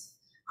myths.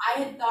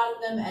 I had thought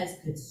of them as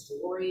good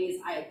stories.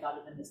 I had thought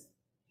of them as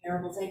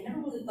parables. I had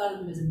never really thought of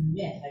them as a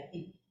myth. I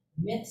think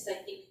myths,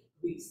 I think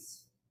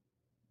Greece.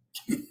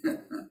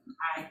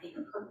 I think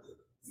Hercules.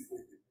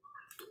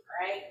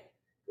 Right?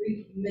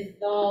 Greek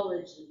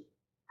mythology.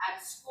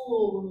 At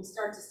school, when we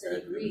start to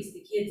study Greece,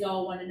 the kids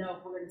all want to know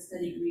if we're going to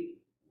study Greek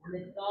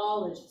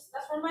mythology. So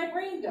that's where my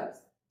brain goes.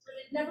 But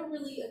it never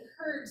really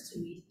occurred to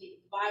me to think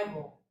of the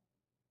Bible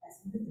as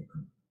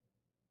mythical.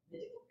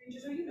 Mythical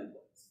creatures are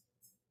unicorns.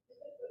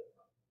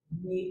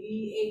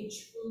 Maybe a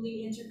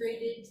truly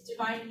integrated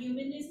divine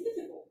human is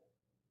mythical.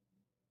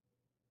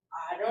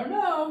 I don't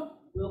know.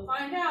 We'll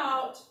find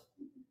out.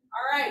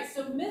 All right,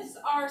 so myths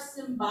are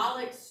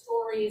symbolic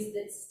stories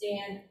that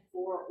stand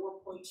for or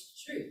point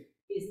to truth.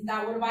 Isn't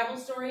that what a Bible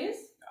story is?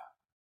 No.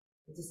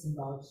 It's a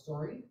symbolic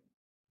story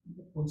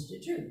The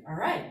posted truth. All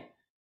right.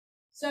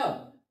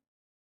 So,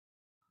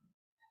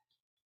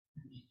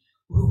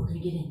 we're gonna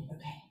get in.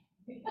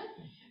 Okay.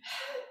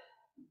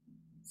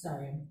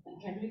 Sorry,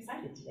 I'm kind of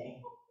excited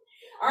today.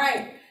 All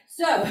right.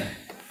 So,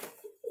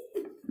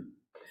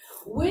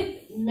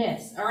 with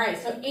myths. All right.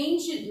 So,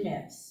 ancient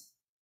myths.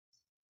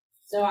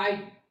 So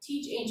I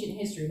teach ancient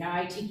history. Now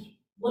I teach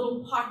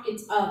little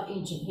pockets of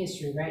ancient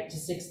history, right, to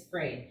 6th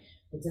grade.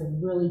 It's a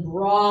really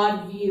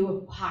broad view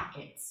of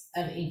pockets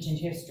of ancient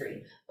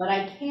history. But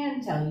I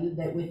can tell you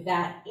that with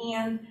that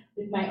and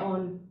with my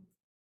own,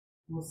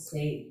 we'll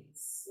say,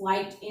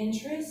 slight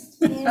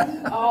interest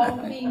in all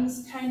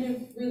things kind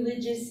of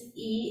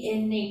religious-y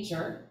in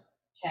nature,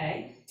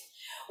 okay,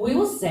 we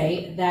will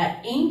say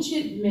that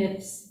ancient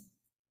myths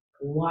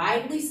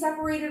widely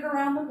separated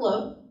around the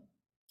globe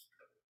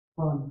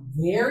from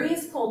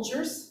various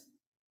cultures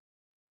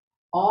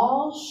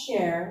all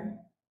share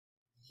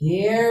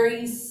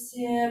very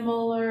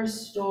similar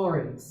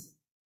stories,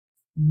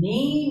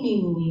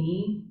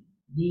 namely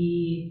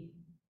the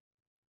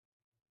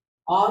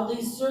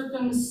oddly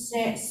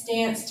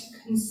circumstanced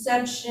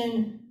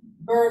conception,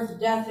 birth,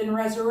 death, and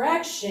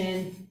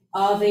resurrection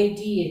of a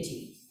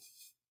deity.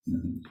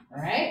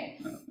 All right?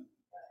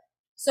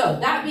 So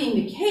that being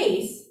the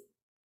case,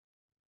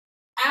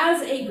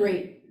 as a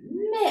great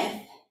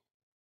myth,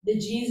 the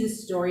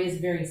Jesus story is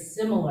very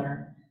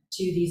similar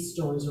to these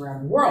stories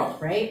around the world,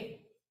 right?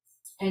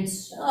 And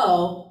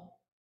so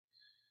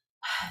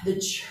the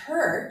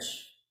church,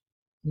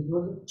 people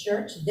of the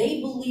church, they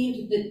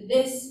believed that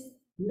this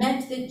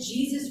meant that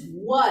Jesus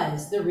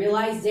was the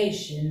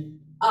realization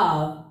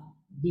of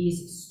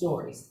these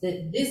stories.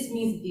 That this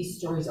means that these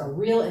stories are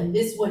real and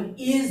this one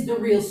is the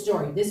real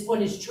story. This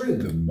one is true.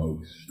 The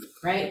most.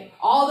 Right?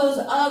 All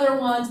those other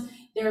ones,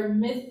 they're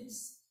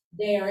myths.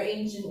 They are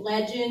ancient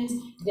legends,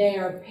 they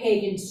are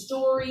pagan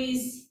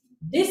stories.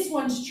 This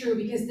one's true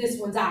because this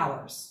one's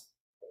ours,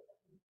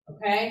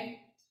 okay?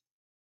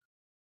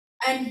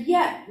 And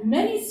yet,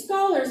 many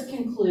scholars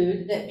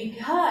conclude that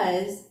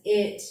because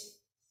it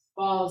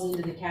falls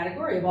into the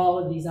category of all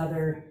of these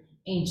other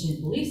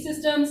ancient belief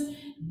systems,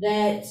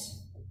 that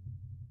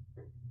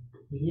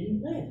he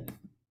didn't live,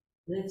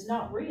 that it's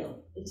not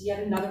real. It's yet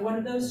another one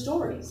of those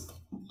stories.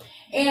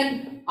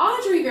 And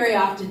Audrey very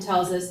often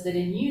tells us that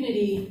in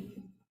Unity,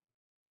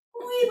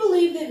 we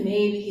believe that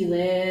maybe he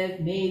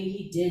lived, maybe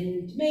he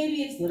didn't,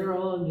 maybe it's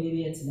literal,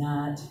 maybe it's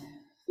not.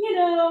 You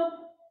know,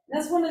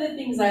 that's one of the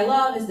things I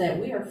love is that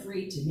we are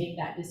free to make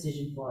that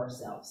decision for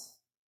ourselves,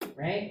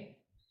 right?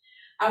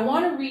 I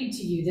want to read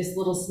to you this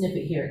little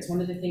snippet here. It's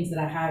one of the things that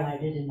I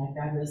highlighted in my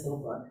fabulous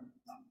little book,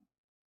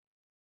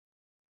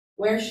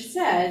 where she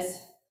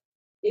says,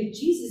 if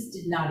Jesus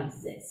did not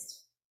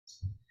exist.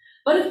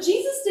 But if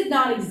Jesus did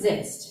not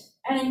exist,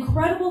 an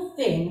incredible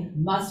thing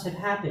must have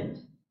happened.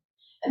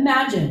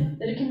 Imagine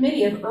that a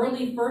committee of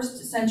early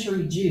 1st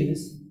century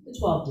Jews, the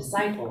 12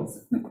 disciples,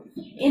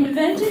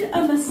 invented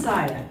a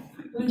Messiah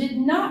who did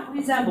not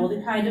resemble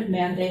the kind of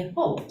man they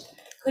hoped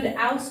could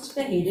oust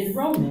the hated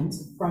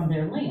Romans from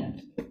their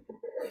land.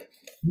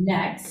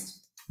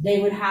 Next, they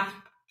would have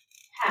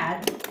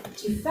had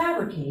to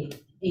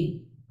fabricate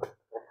a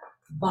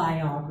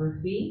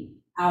biography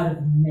out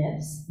of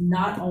myths,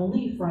 not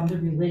only from the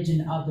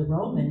religion of the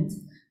Romans,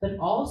 but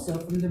also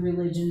from the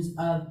religions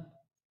of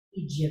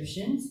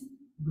Egyptians,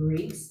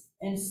 Greeks,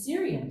 and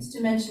Syrians, to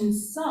mention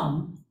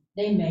some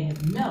they may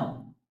have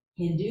known,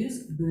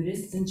 Hindus,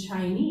 Buddhists, and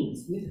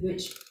Chinese, with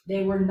which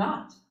they were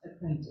not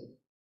acquainted.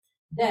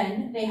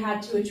 Then they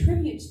had to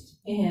attribute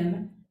to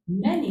him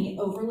many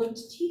overlooked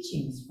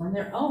teachings from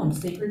their own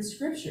sacred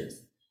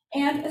scriptures,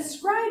 and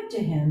ascribe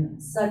to him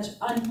such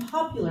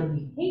unpopular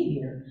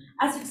behavior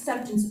as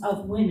acceptance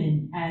of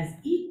women as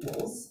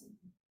equals,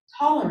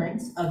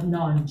 tolerance of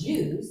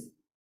non-Jews,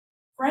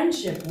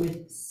 friendship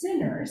with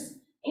sinners,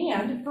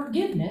 and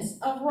forgiveness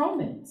of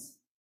Romans.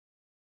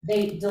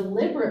 They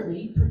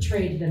deliberately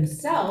portrayed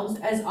themselves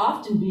as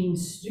often being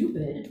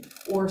stupid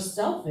or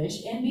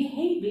selfish and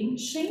behaving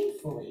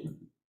shamefully.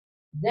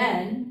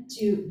 Then,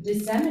 to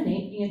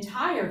disseminate the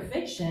entire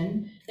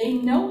fiction, they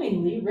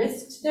knowingly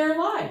risked their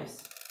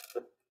lives.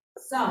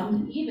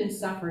 Some even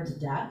suffered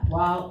death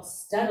while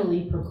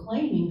steadily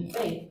proclaiming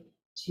faith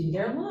to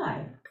their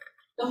lie.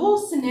 The whole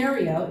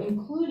scenario,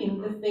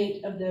 including the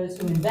fate of those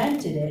who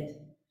invented it,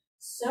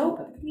 so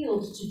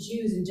appealed to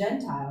Jews and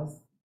Gentiles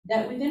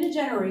that within a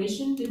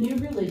generation, the new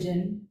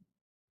religion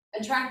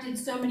attracted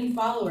so many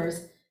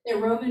followers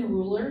that Roman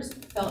rulers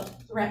felt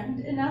threatened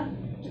enough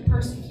to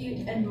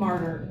persecute and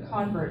martyr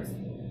converts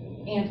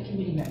and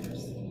committee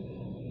members.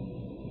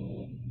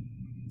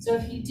 So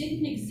if he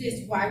didn't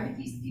exist, why would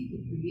these people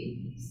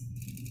create these?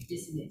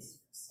 This makes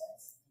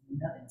sense in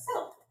and of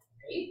itself,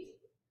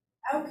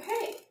 right?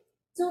 Okay,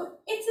 so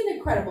it's an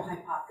incredible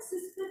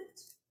hypothesis,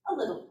 but a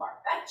little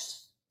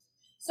far-fetched.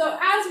 So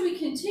as we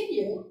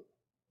continue,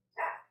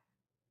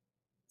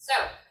 so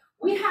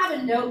we have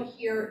a note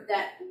here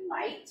that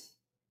light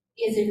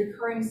is a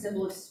recurring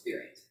symbol of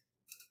spirit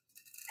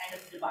and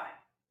of the divine.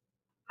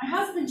 My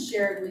husband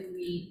shared with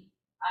me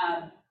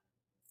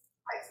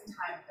quite some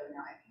time ago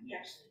now. I think he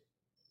actually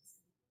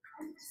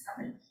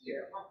someone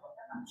here at one point,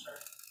 I'm not sure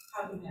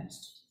how we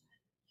managed to do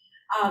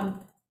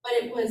that. But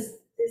it was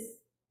this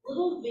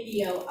little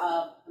video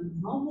of the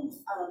moment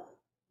of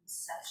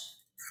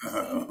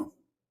conception.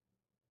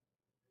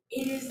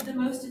 It is the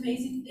most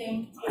amazing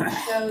thing. It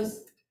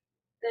shows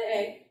the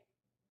egg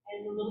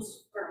and the little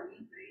sperm,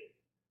 right?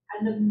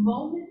 And the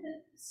moment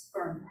that the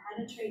sperm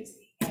penetrates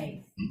the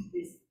egg,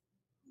 this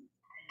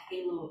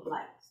halo of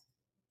light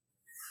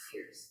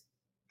appears.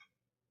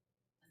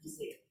 And you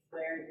see,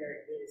 where there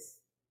is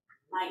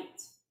light,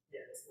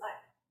 there is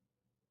light.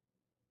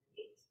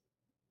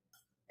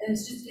 And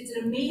it's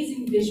an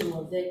amazing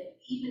visual that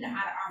even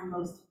at our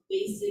most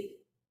basic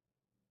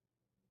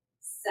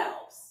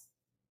selves,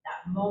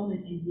 that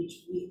moment in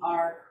which we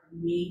are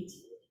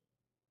created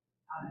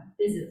on a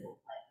physical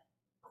plane,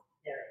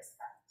 there is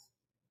that.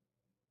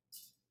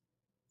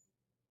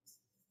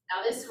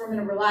 Now this, we're going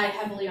to rely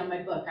heavily on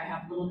my book. I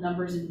have little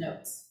numbers and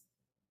notes.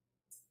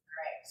 All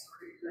right, so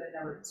we're going to go to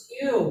number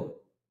 2,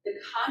 the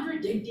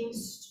contradicting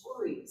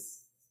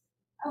stories.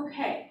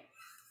 Okay,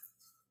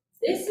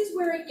 this is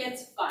where it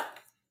gets fun.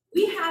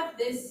 We have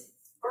this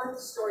birth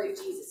story of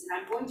Jesus, and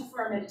I'm going to,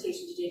 for our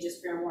meditation today,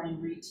 just fair warning,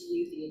 read to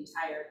you the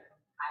entire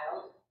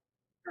compiled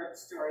birth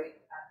story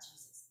of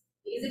Jesus.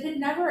 Because it had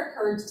never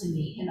occurred to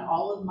me in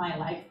all of my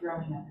life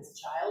growing up as a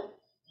child,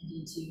 and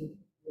into,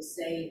 we'll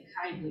say,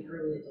 kindly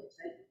early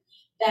adulthood,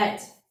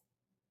 that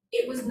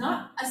it was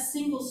not a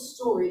single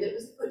story that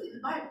was put in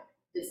the Bible.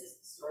 This is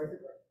the story of the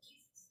birth of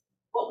Jesus.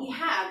 What we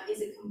have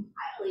is a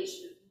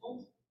compilation of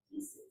multiple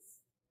pieces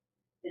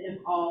that have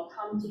all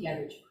come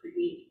together to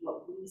create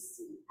what we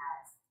see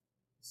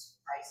as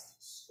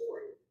Christ's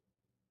story.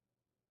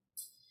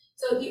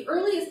 So the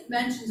earliest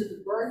mentions of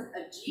the birth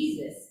of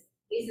Jesus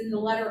is in the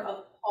letter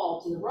of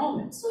Paul to the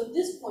Romans. So at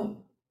this point,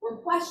 we're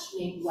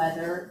questioning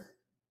whether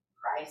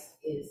Christ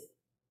is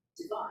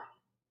divine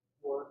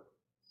or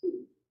who.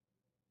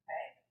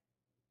 Okay.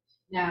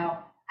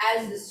 Now,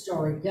 as the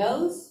story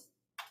goes,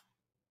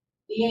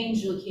 the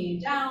angel came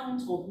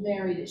down, told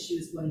Mary that she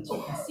was going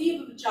to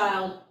conceive of a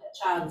child, that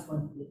child was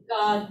going to be of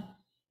God,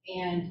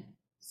 and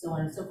so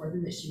on and so forth,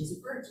 and that she was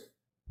a virgin.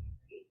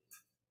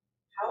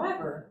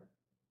 However,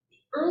 the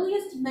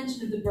earliest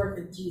mention of the birth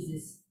of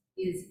Jesus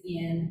is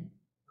in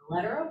the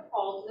letter of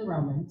Paul to the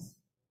Romans,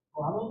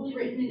 probably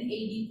written in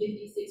AD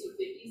 56 or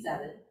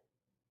 57.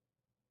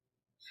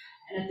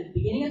 And at the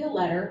beginning of the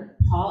letter,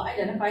 Paul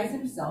identifies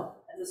himself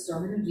as a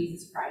servant of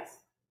Jesus Christ,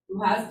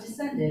 who has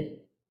descended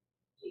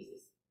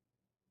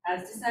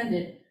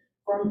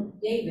from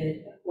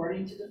David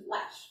according to the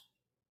flesh,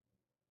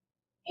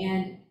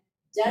 and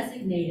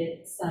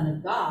designated Son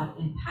of God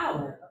in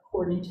power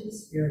according to the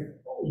Spirit of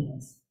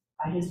holiness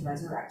by his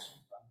resurrection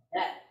from the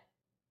dead.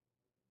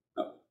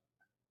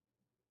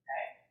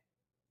 Okay.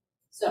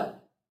 So,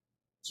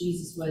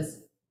 Jesus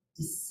was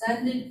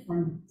descended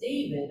from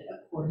David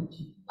according to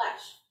the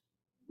flesh.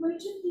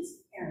 Which of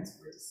his parents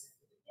were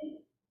descended from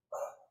David?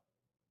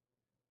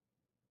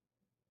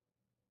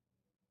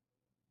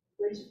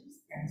 Which of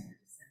his parents were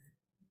descended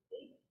from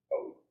David?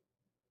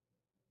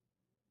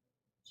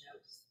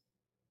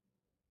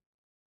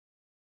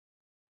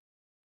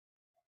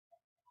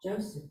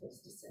 Joseph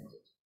was descended.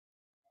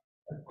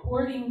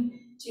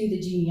 According to the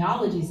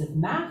genealogies of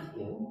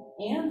Matthew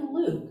and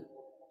Luke,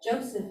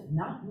 Joseph,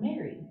 not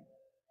Mary,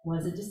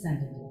 was a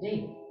descendant of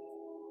David.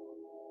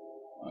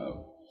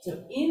 Wow.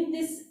 So in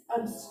this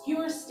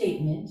obscure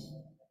statement,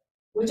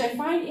 which I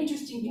find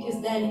interesting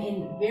because then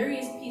in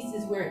various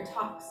pieces where it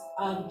talks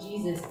of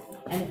Jesus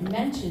and it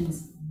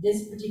mentions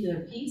this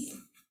particular piece,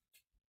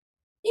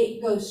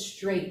 it goes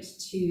straight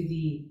to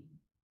the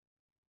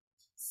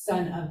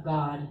Son of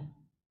God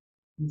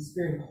in the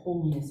Spirit of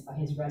holiness by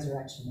his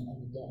resurrection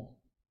and the dead.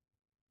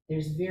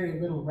 There's very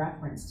little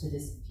reference to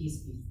this piece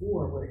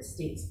before where it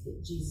states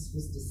that Jesus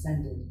was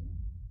descended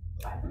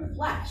by the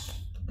flesh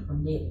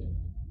from David.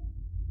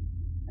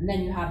 And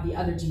then you have the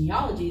other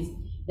genealogies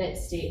that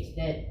state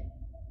that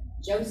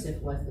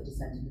Joseph was the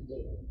descendant of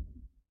David,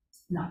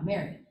 not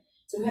Mary.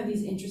 So we have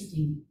these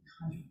interesting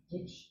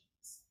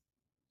contradictions.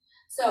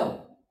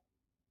 So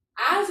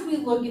as we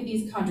look at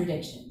these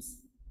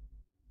contradictions,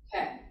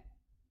 okay,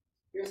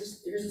 here's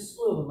a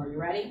slew of them. Are you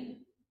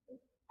ready?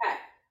 Okay.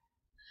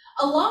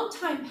 A long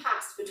time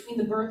passed between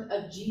the birth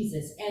of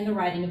Jesus and the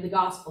writing of the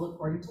gospel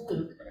according to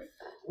Luke,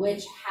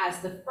 which has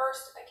the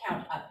first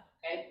account of it.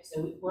 Okay,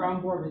 so we're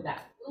on board with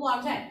that. A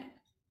long time.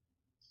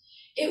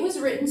 It was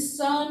written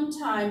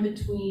sometime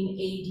between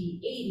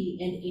AD 80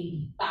 and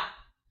 85,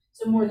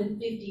 so more than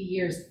 50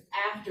 years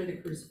after the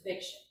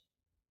crucifixion.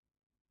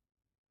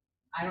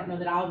 I don't know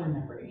that I'll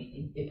remember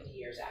anything 50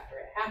 years after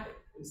it happened,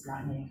 at least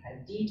not in any kind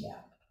of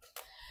detail.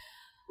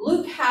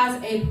 Luke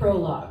has a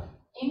prologue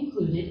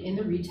included in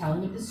the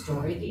retelling of the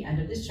story at the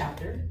end of this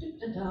chapter, we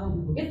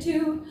will get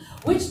to,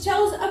 which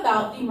tells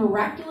about the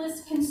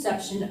miraculous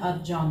conception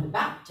of John the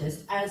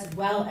Baptist as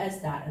well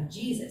as that of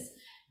Jesus.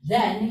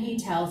 Then he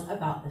tells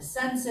about the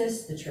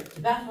census, the trip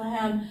to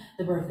Bethlehem,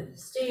 the birth at the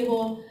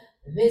stable,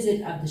 the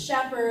visit of the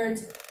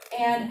shepherds,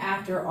 and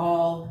after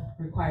all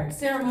required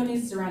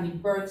ceremonies surrounding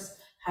births,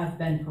 have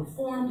been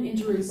performed in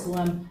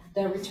Jerusalem,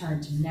 the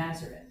return to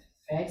Nazareth.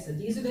 Okay, so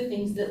these are the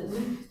things that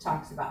Luke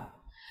talks about.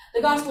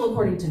 The Gospel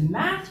according to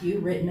Matthew,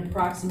 written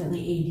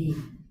approximately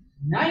AD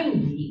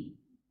 90,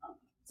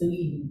 so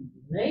even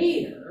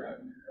later,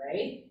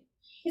 right,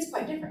 is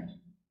quite different.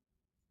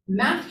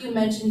 Matthew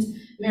mentions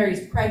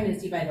Mary's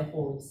pregnancy by the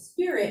Holy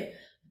Spirit,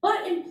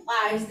 but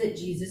implies that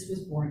Jesus was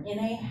born in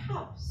a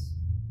house,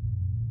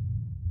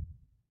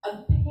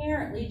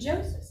 apparently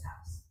Joseph's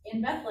house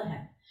in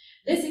Bethlehem.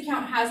 This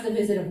account has the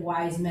visit of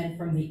wise men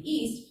from the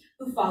east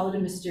who followed a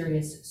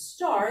mysterious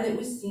star that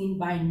was seen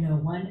by no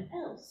one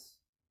else.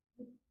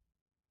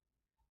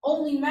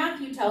 Only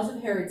Matthew tells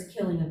of Herod's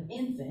killing of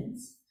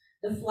infants,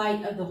 the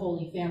flight of the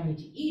Holy Family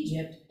to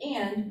Egypt,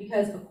 and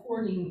because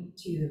according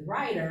to the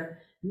writer,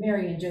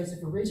 Mary and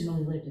Joseph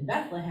originally lived in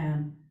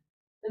Bethlehem,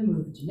 the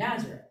move to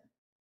Nazareth.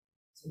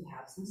 So we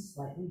have some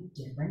slightly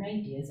different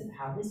ideas of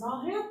how this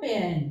all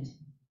happened.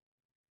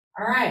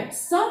 All right,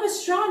 some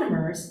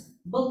astronomers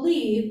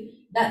believe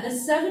that the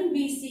 7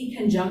 BC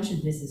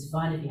conjunction, this is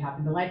fun if you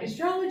happen to like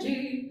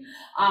astrology,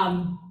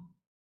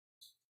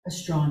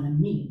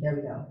 astronomy, there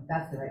we go,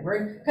 that's the right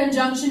word,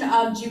 conjunction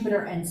of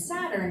Jupiter and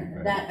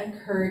Saturn that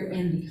occurred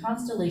in the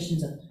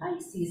constellations of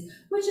Pisces,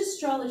 which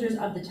astrologers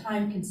of the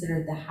time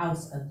considered the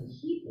house of the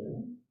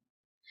Hebrew,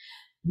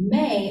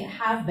 may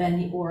have been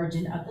the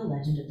origin of the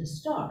legend of the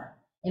star.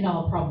 In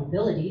all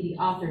probability,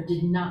 the author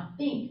did not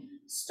think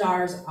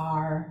stars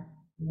are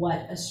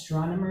what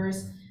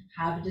astronomers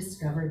have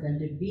discovered them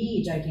to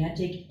be: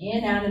 gigantic,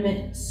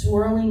 inanimate,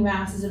 swirling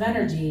masses of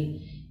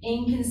energy,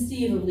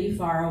 inconceivably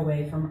far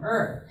away from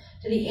Earth.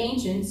 To the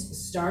ancients,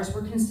 stars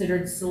were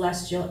considered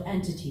celestial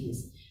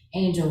entities,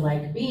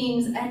 angel-like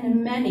beings,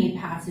 and many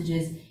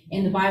passages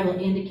in the Bible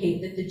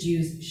indicate that the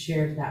Jews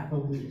shared that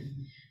belief.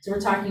 So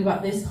we're talking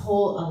about this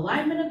whole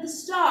alignment of the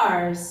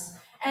stars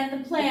and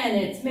the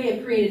planets may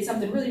have created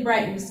something really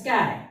bright in the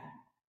sky.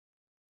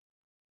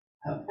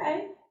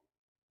 Okay.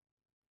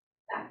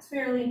 That's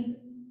fairly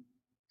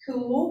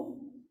cool.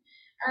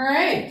 All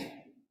right.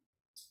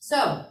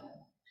 So,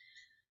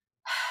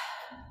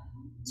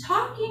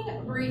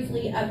 talking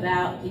briefly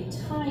about the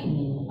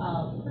timing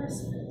of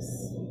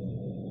Christmas.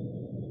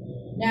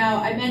 Now,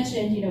 I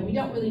mentioned, we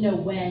don't really know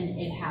when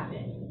it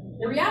happened.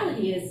 The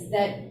reality is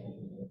that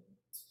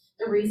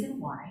the reason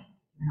why,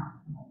 you're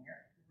not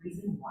familiar, the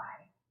reason why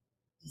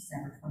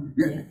December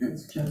 25th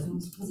was chosen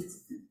was because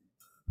it's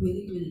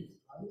really, really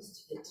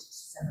close to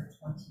December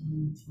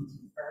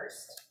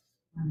 21st,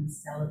 when we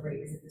celebrate,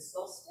 is it the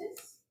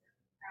solstice?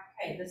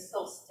 Okay, the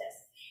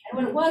solstice. And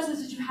what it was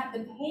that you had the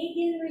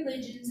pagan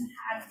religions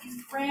had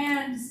these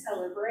grand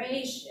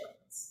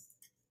celebrations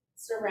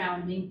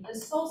surrounding the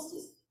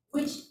solstice,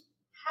 which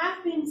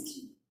happens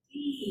to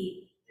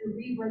be the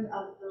rebirth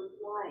of the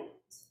light.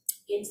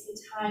 It's the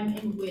time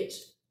in which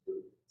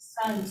the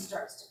sun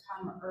starts to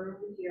come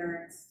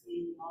earlier and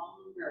stay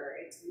longer.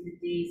 It's when the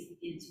days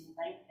begin to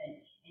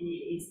lengthen, and it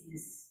is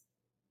this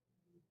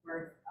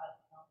birth of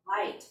the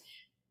light.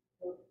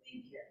 Go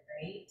figure,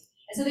 right?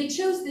 And so they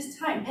chose this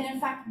time. And in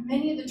fact,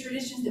 many of the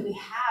traditions that we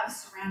have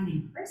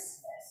surrounding Christmas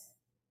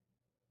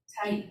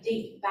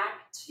date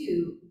back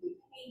to the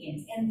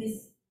pagans and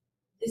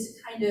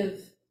this kind of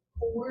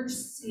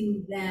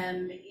forcing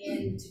them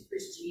into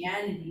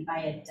Christianity by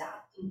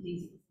adopting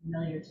things that were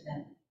familiar to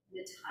them in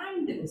a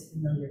time that was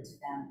familiar to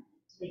them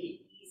to make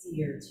it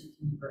easier to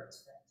convert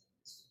them to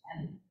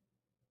Christianity.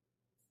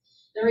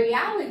 The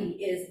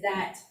reality is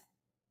that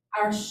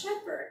our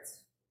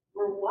shepherds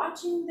were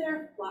watching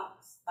their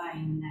flocks by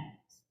night.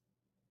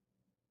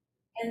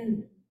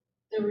 And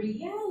the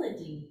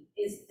reality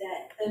is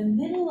that the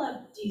middle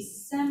of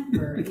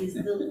December is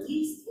the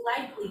least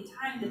likely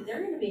time that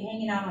they're going to be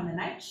hanging out on the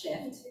night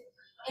shift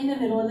in the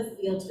middle of the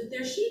fields with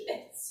their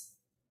sheepets.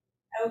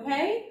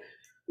 Okay?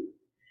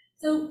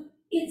 So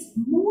it's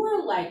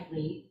more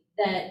likely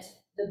that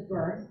the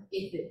birth,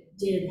 if it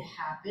did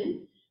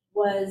happen,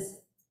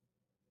 was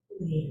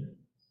later.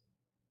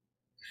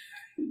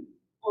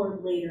 Or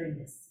later in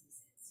the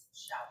seasons,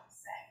 shall we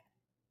say.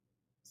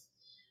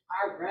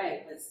 All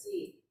right, let's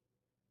see.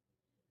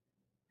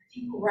 I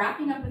think we're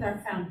wrapping up with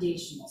our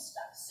foundational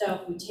stuff.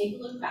 So if we take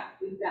a look back,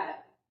 we've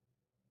got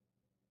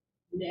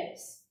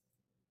myths,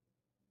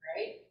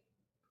 right?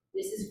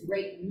 This is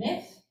great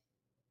myth,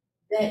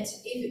 that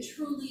if it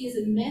truly is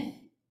a myth,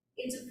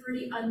 it's a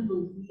pretty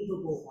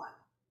unbelievable one,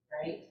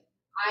 right?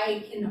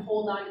 I can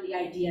hold on to the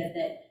idea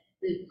that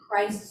the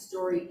Christ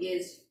story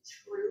is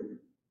true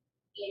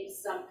in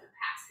some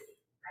capacity,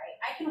 right?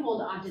 I can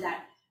hold on to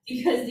that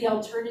because the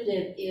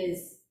alternative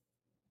is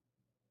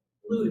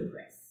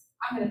ludicrous.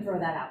 I'm going to throw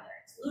that out there.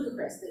 It's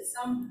ludicrous that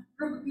some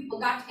group of people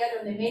got together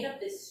and they made up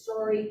this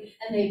story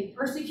and they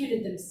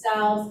persecuted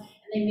themselves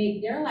and they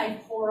made their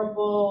life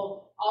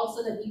horrible, all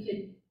so that we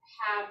could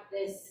have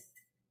this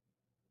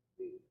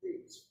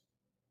reach.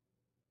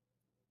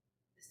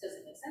 This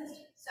doesn't make sense to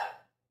me. So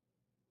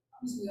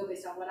I'm just going to go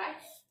based on what I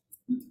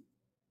think.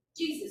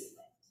 Jesus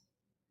lived.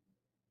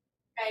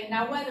 Okay,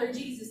 now whether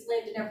Jesus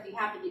lived and everything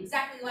happened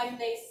exactly like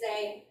they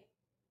say,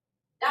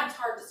 that's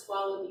hard to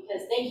swallow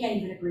because they can't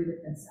even agree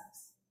with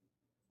themselves.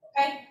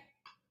 Okay?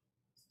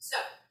 So,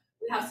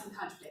 we have some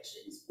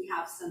contradictions. We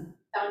have some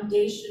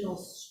foundational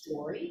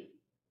story.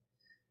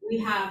 We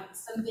have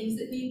some things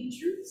that may be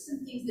true,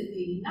 some things that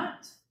may be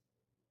not.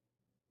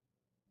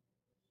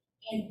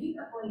 And we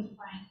are going to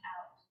find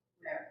out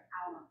where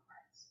our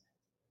Christ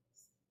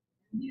is.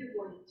 We are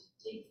going to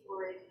dig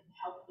for it and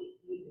help it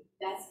be the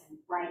best and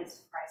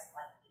brightest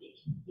Christ-like that it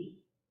can be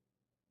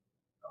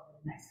over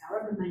the next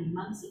however many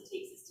months it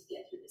takes us to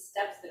get through the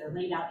steps that are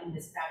laid out in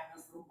this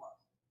fabulous little book.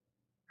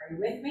 Are you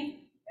with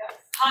me? Yes.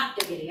 Hot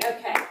diggity,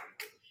 okay.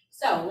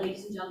 So,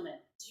 ladies and gentlemen,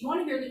 do you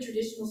want to hear the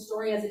traditional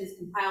story as it is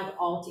compiled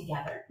all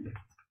together?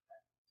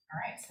 All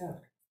right, so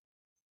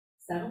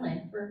settle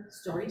in for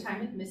story time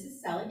with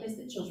Mrs. Selleck, as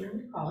the children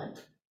would call it.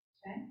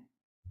 Okay,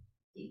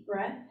 deep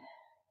breath.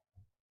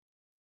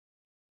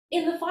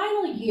 In the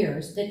final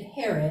years that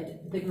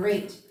Herod the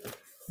Great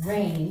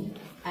reigned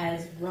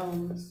as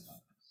Rome's,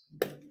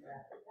 there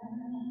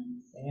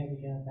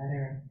we go,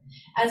 better,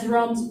 as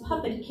Rome's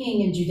puppet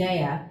king in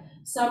Judea,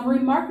 some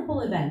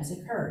remarkable events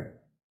occurred.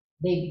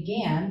 They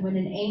began when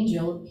an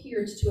angel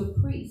appeared to a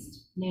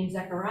priest named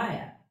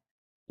Zechariah.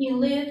 He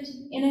lived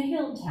in a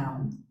hill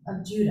town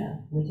of Judah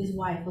with his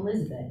wife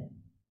Elizabeth.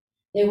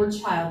 They were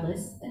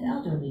childless and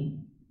elderly.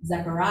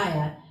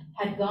 Zechariah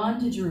had gone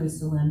to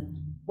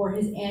Jerusalem for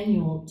his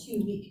annual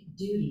 2-week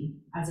duty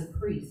as a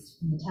priest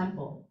in the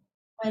temple,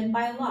 when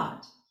by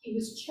lot he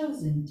was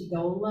chosen to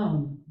go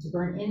alone to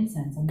burn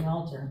incense on the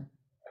altar.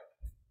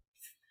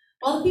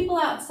 While the people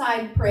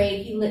outside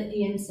prayed, he lit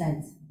the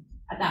incense.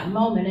 At that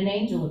moment, an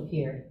angel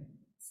appeared,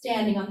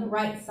 standing on the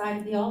right side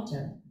of the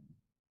altar.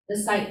 The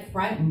sight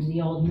frightened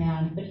the old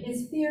man, but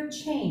his fear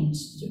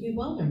changed to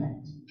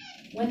bewilderment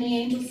when the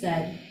angel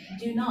said,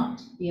 "Do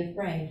not be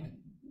afraid,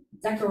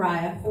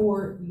 Zechariah,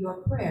 for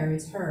your prayer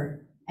is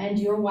heard, and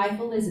your wife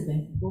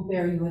Elizabeth will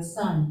bear you a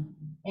son,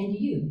 and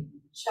you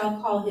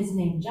shall call his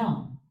name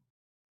John.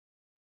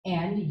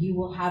 And you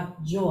will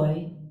have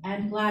joy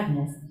and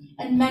gladness,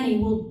 and many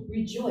will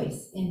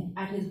rejoice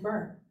at his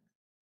birth."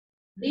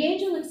 The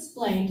angel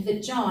explained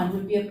that John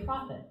would be a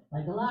prophet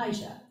like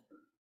Elijah,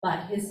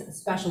 but his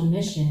special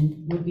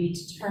mission would be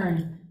to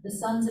turn the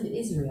sons of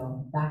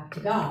Israel back to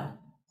God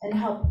and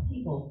help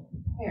people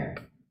prepare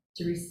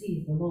to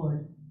receive the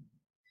Lord.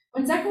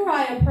 When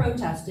Zechariah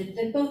protested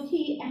that both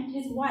he and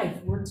his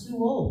wife were too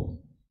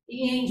old,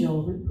 the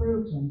angel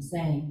reproved him,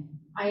 saying,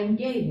 "I am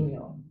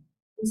Gabriel,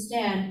 who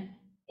stand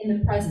in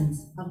the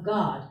presence of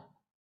God,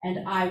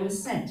 and I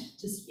was sent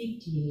to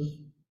speak to you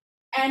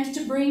and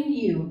to bring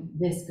you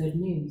this good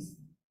news."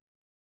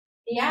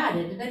 He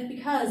added that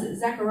because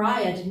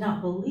Zechariah did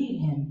not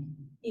believe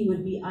him, he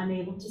would be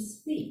unable to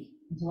speak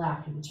until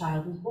after the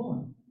child was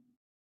born.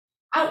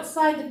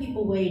 Outside, the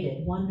people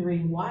waited,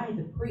 wondering why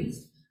the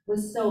priest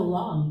was so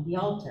long at the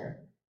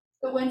altar.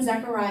 But when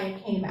Zechariah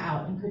came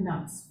out and could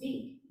not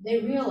speak, they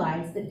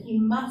realized that he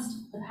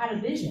must have had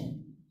a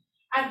vision.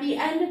 At the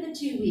end of the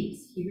 2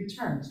 weeks, he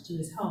returned to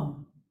his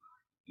home.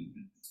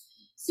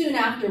 Soon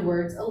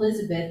afterwards,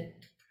 Elizabeth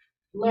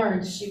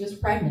learned she was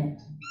pregnant.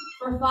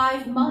 For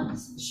 5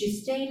 months, she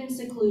stayed in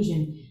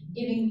seclusion,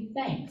 giving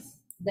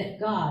thanks that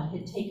God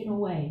had taken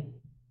away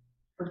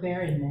her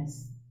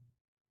barrenness.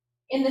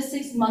 In the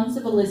 6 months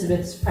of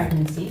Elizabeth's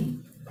pregnancy,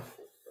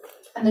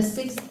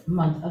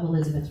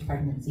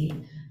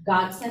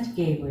 God sent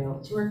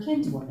Gabriel to her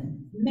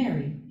kinswoman,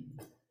 Mary,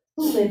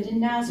 who lived in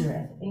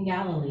Nazareth in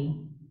Galilee.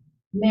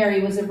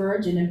 Mary was a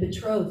virgin and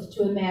betrothed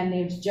to a man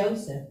named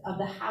Joseph of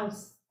the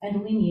house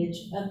and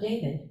lineage of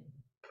David.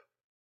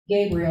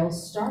 Gabriel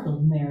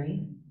startled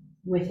Mary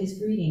with his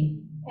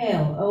greeting,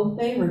 "Hail, O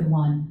favored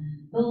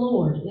one, the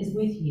Lord is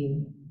with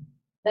you."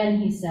 Then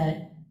he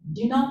said,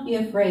 "Do not be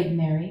afraid,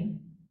 Mary,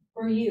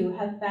 for you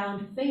have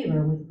found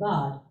favor with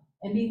God,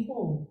 and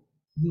behold,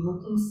 you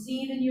will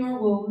conceive in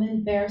your womb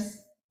and bear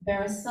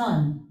a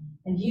son,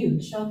 and you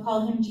shall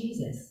call him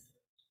Jesus."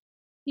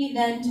 He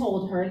then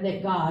told her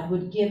that God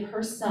would give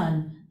her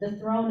son the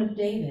throne of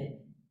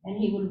David, and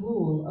he would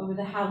rule over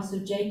the house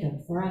of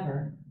Jacob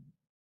forever.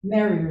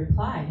 Mary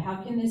replied,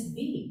 "How can this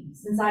be,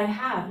 since I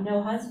have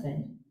no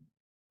husband?"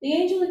 The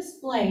angel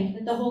explained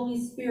that the Holy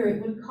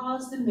Spirit would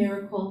cause the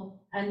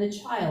miracle, and the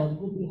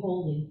child would be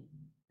holy,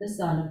 the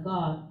Son of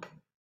God.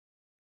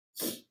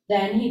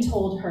 Then he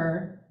told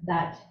her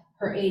that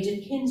her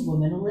aged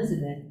kinswoman,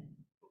 Elizabeth,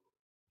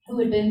 who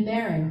had been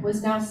barren,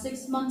 was now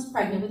 6 months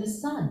pregnant with a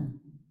son,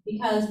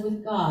 because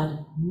with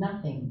God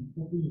nothing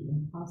will be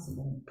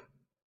impossible.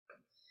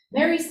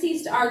 Mary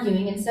ceased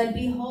arguing and said,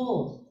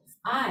 "Behold,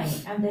 I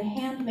am the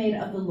handmaid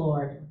of the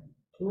Lord.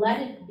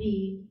 Let it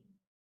be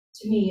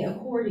to me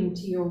according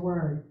to your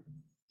word."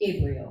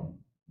 Gabriel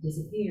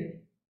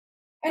disappeared.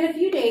 In a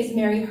few days,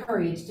 Mary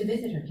hurried to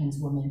visit her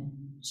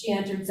kinswoman. She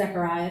entered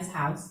Zechariah's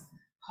house,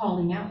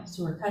 calling out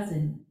to her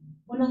cousin.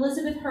 When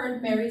Elizabeth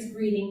heard Mary's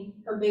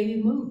greeting, her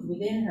baby moved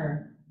within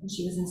her, and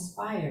she was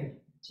inspired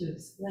to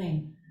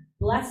exclaim,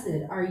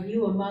 "Blessed are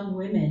you among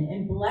women,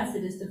 and blessed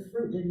is the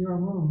fruit of your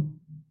womb.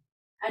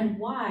 And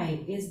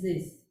why is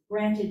this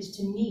granted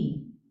to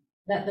me,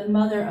 that the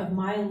mother of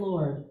my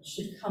Lord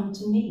should come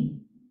to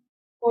me?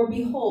 For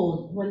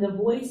behold, when the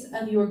voice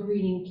of your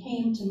greeting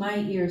came to my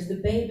ears, the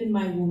babe in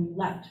my womb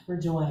leapt for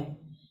joy.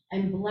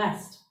 And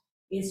blessed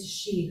is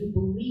she who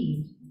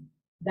believed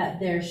that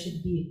there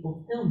should be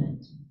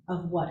fulfillment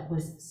of what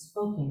was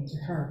spoken to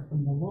her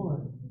from the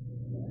Lord.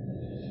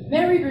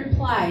 Mary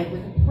replied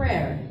with a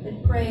prayer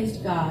that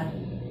praised God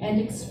and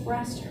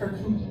expressed her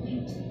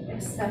complete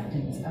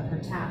acceptance of her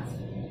task.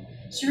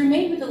 She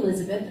remained with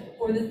Elizabeth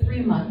for the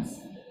 3 months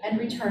and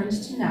returned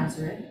to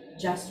Nazareth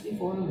just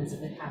before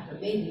Elizabeth had her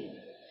baby.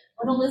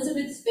 When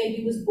Elizabeth's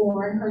baby was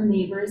born, her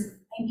neighbors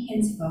and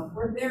kinsfolk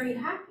were very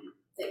happy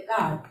that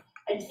God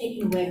had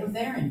taken away her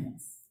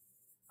barrenness.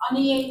 On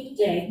the 8th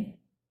day,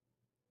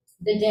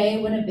 the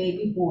day when a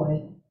baby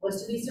boy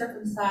was to be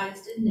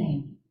circumcised and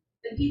named,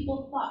 the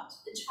people thought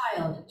the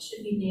child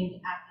should be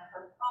named after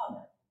her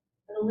father.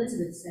 But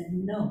Elizabeth said,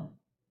 "No,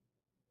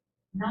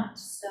 not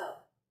so.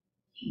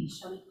 He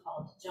shall be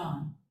called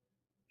John."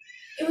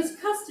 It was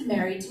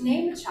customary to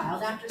name a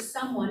child after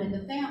someone in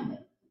the family,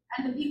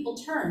 and the people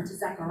turned to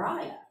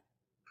Zechariah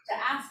to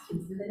ask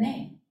him for the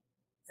name.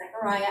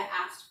 Zechariah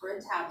asked for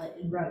a tablet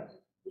and wrote,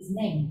 "His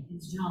name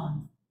is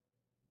John."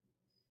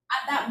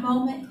 At that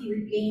moment, he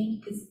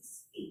regained his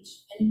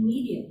speech and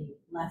immediately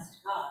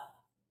blessed God.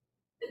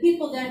 The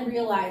people then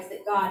realized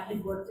that God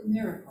had worked a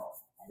miracle,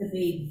 and the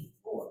baby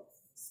boy was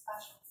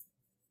special.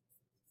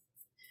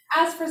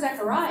 As for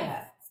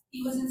Zechariah,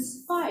 he was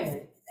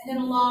inspired, and in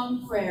a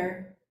long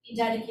prayer, he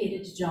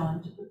dedicated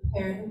John to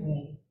prepare the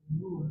way for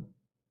the Lord.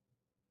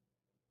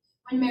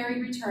 When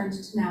Mary returned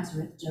to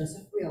Nazareth,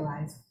 Joseph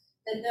realized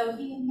that though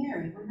he and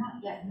Mary were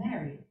not yet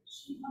married,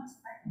 she was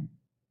pregnant.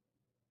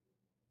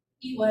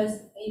 He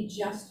was a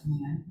just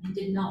man and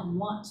did not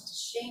want to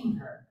shame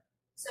her.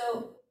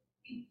 So,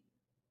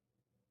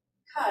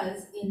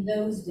 because in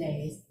those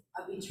days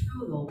a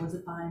betrothal was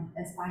as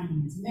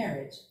binding as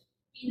marriage,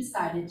 he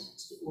decided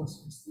to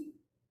divorce her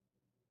secretly.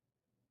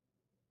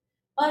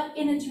 But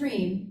in a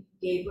dream,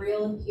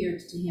 Gabriel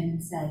appeared to him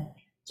and said,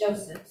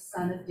 "Joseph,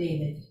 son of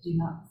David, do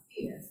not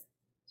fear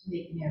to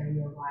make Mary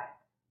your wife,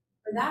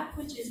 for that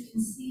which is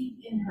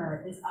conceived in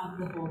her is of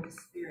the Holy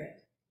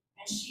Spirit,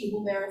 and she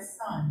will bear a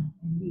son,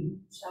 and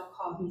you shall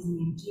call his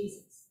name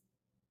Jesus,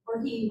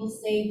 for he will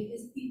save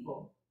his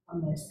people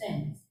from their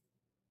sins."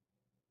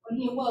 When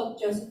he awoke,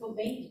 Joseph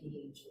obeyed the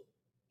angel.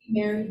 He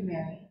married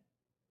Mary,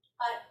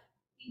 but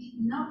he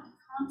did not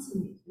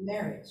consummate the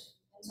marriage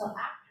until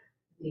after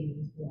the baby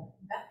was born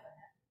in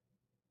Bethlehem.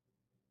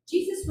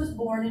 Jesus was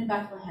born in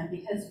Bethlehem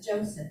because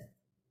Joseph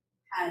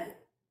had to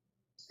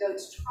go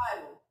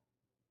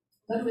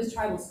to his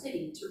tribal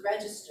city to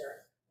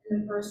register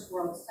in the first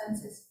world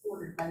census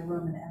ordered by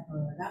Roman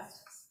Emperor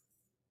Augustus.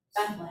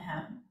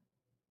 Bethlehem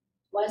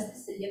was the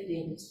city of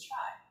David's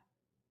tribe,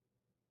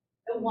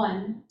 the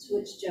one to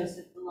which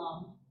Joseph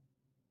belonged.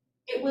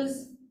 It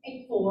was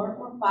a 4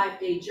 or 5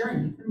 day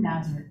journey from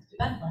Nazareth to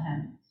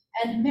Bethlehem,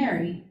 and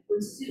Mary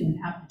would soon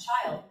have the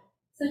child,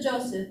 so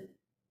Joseph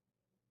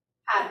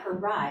had her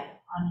ride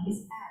on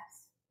his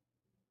ass.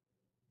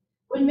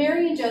 When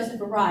Mary and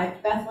Joseph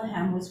arrived,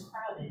 Bethlehem was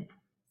crowded.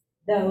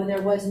 Though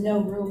there was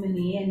no room in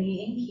the inn,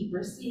 the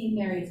innkeeper, seeing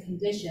Mary's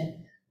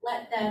condition,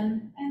 let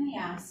them and the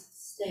ass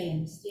stay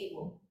in the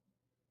stable,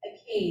 a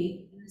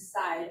cave in the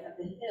side of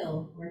the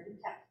hill where he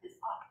kept his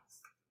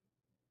ox.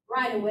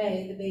 Right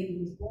away, the baby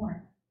was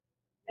born.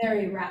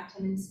 Mary wrapped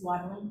him in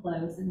swaddling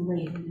clothes and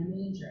laid him in a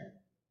manger.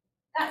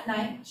 That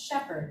night,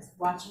 shepherds,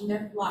 watching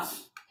their flock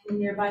in the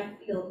nearby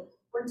field,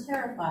 were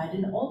terrified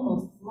and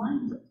almost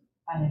blinded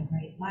by a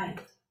great light.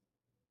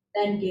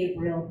 Then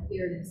Gabriel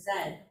appeared and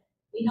said,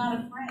 "Be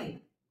not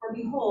afraid, for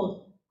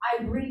behold,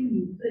 I bring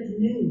you good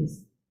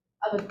news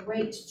of a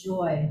great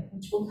joy,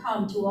 which will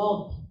come to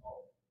all the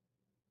people.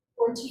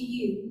 For to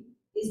you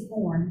is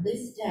born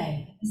this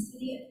day in the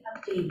city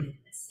of David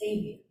a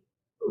Savior,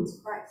 who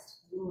is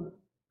Christ the Lord."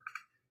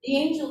 The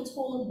angel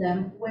told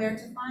them where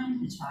to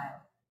find the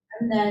child,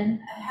 and then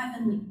a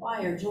heavenly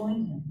choir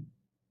joined him.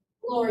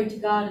 Glory to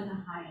God in the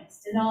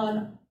highest, and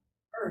on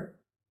earth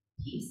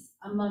peace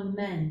among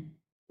men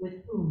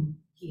with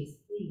whom he is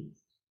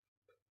pleased.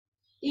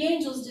 The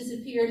angels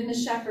disappeared, and the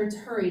shepherds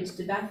hurried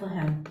to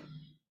Bethlehem.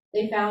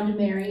 They found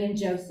Mary and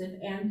Joseph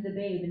and the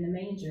babe in the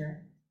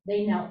manger.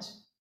 They knelt,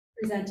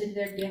 presented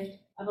their gift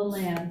of a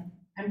lamb,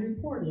 and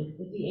reported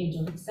what the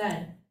angel had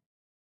said.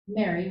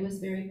 Mary was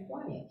very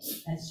quiet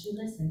as she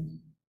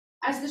listened.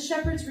 As the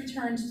shepherds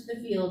returned to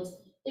the fields,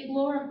 they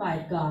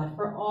glorified God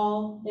for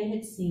all they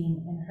had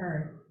seen and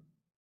heard.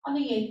 On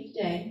the 8th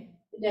day,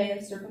 the day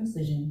of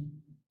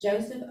circumcision,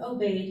 Joseph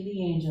obeyed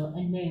the angel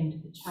and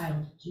named the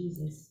child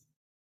Jesus.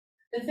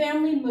 The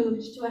family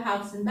moved to a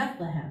house in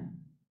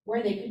Bethlehem,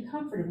 where they could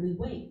comfortably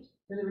wait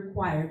for the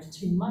required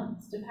 2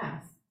 months to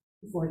pass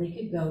before they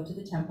could go to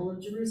the Temple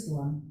of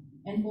Jerusalem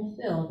and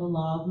fulfill the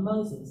law of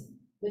Moses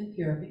with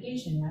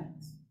purification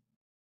rites.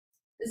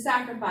 The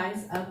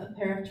sacrifice of a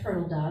pair of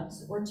turtle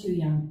doves or 2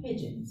 young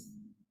pigeons,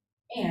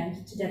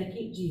 and to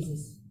dedicate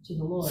Jesus to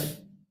the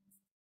Lord.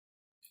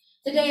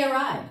 The day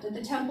arrived. At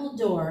the temple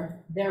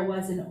door there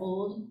was an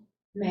old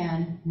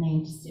man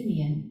named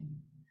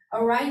Simeon,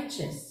 a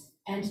righteous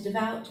and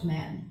devout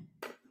man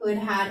who had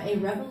had a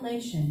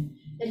revelation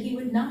that he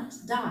would not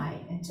die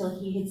until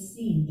he had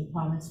seen the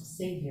promised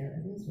Savior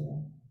of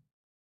Israel.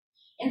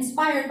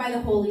 Inspired by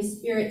the Holy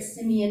Spirit,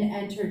 Simeon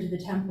entered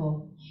the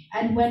temple,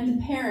 and when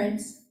the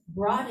parents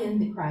brought in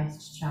the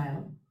Christ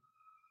child,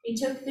 he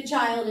took the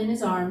child in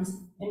his arms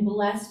and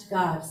blessed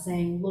God,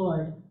 saying,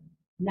 Lord,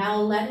 now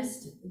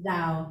lettest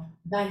thou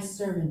thy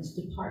servant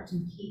depart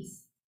in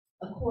peace,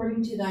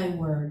 according to thy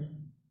word,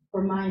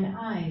 for mine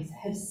eyes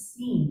have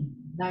seen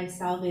thy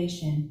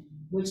salvation,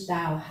 which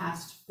thou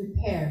hast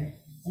prepared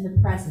in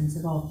the presence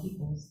of all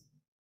peoples.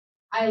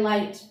 A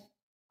light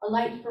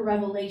for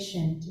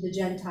revelation to the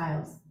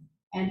Gentiles,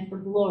 and for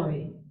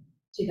glory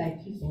to thy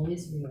people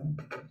Israel.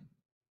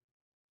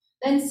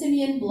 Then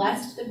Simeon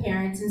blessed the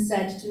parents and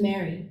said to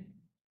Mary,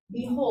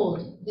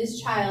 Behold,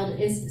 this child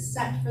is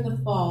set for the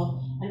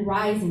fall and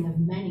rising of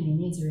many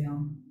in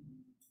Israel,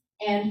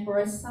 and for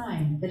a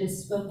sign that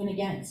is spoken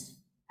against,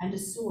 and a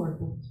sword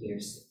will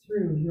pierce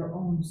through your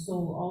own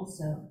soul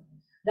also,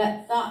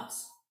 that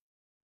thoughts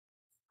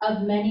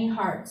of many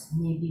hearts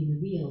may be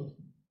revealed.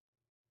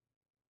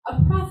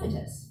 A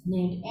prophetess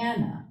named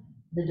Anna,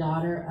 the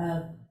daughter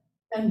of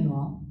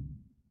Phanuel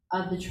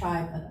of the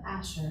tribe of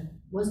Asher,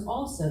 was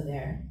also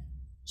there.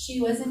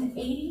 She was an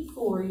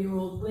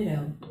 84-year-old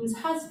widow whose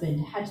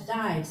husband had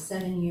died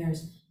 7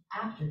 years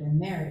after their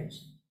marriage.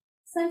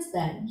 Since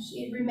then,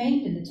 she had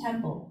remained in the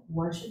temple,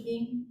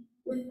 worshiping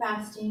with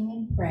fasting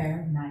and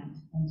prayer night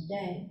and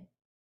day.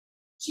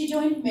 She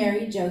joined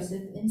Mary,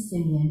 Joseph, and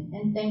Simeon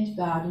and thanked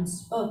God and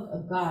spoke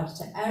of God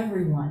to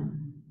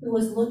everyone who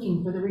was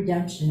looking for the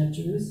redemption of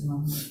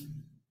Jerusalem.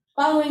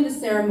 Following the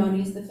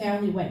ceremonies, the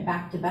family went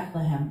back to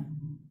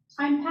Bethlehem.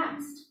 Time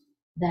passed.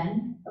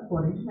 Then,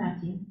 according to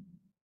Matthew,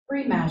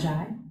 3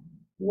 magi,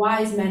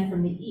 wise men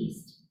from the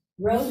east,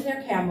 rode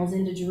their camels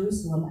into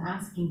Jerusalem,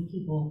 asking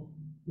people,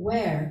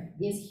 Where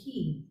is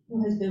he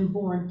who has been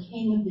born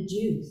King of the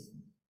Jews?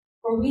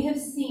 For we have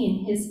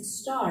seen his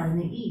star in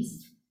the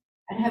east,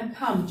 and have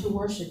come to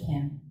worship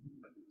him.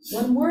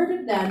 When word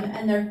of them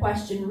and their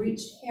question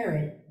reached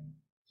Herod,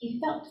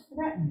 he felt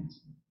threatened.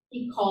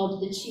 He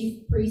called the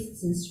chief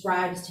priests and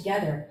scribes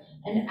together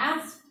and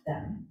asked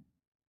them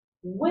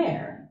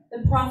where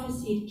the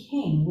prophesied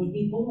king would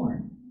be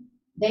born.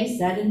 They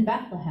said, In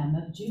Bethlehem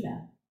of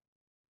Judah,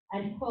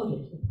 and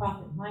quoted the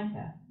prophet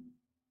Micah.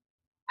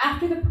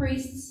 After the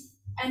priests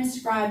and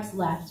scribes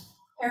left,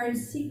 Herod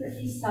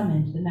secretly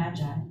summoned the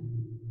Magi.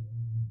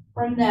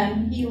 From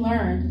them, he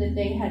learned that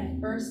they had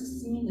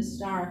first seen the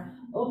star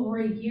over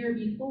a year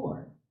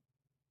before.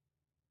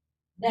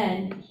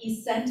 Then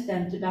he sent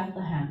them to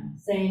Bethlehem,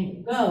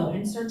 saying, Go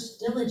and search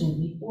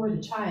diligently for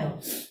the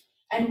child,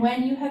 and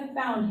when you have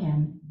found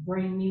him,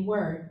 bring me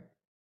word,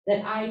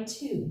 that I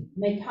too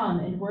may come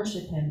and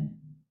worship him.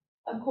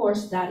 Of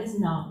course, that is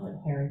not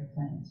what Herod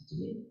planned to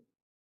do.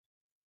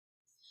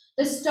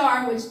 The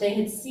star which they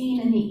had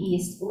seen in the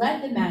east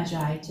led the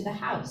Magi to the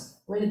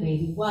house where the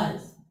baby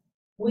was.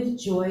 With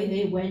joy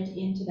they went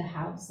into the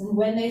house, and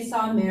when they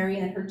saw Mary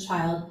and her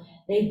child,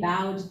 they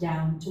bowed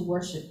down to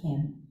worship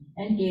him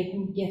and gave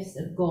him gifts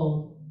of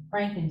gold,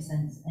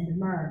 frankincense, and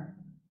myrrh.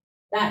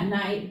 That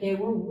night they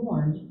were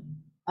warned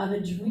in a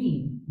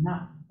dream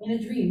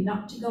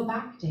not to go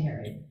back to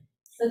Herod,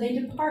 so they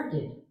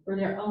departed for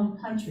their own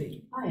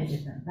country by a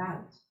different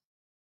route.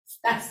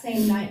 That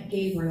same night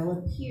Gabriel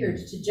appeared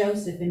to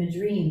Joseph in a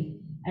dream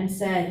and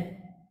said,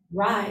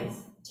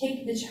 Rise,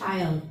 take the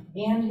child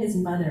and his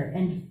mother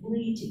and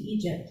flee to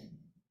Egypt,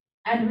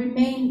 and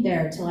remain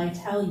there till I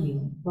tell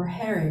you, for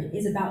Herod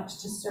is about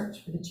to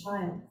search for the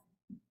child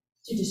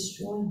to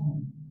destroy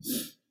him.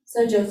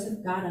 So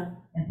Joseph got up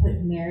and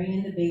put Mary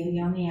and the baby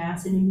on the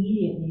ass and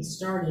immediately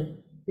started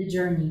the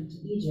journey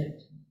to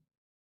Egypt.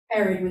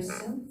 Herod was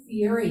so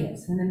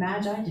furious when the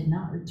Magi did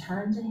not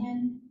return to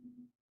him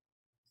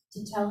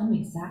to tell him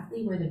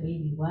exactly where the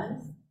baby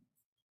was,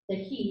 that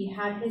he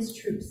had his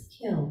troops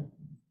kill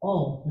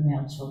all the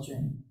male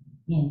children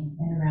in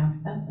and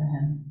around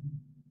Bethlehem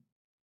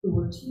who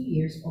were 2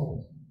 years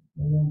old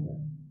or younger.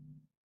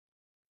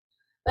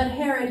 But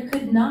Herod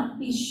could not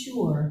be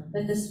sure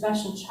that the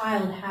special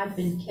child had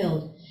been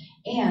killed,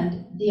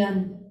 and the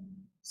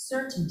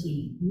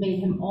uncertainty made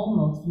him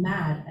almost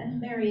mad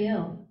and very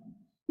ill.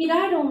 He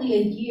died only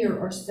a year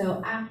or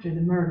so after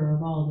the murder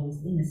of all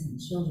those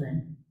innocent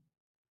children.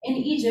 In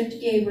Egypt,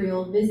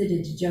 Gabriel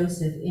visited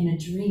Joseph in a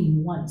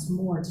dream once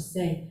more to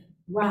say,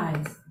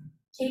 Rise,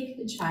 take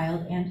the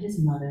child and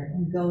his mother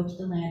and go to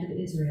the land of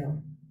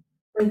Israel,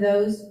 for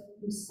those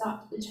who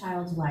sought the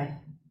child's life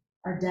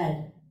are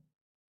dead.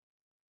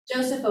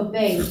 Joseph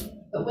obeyed,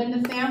 but when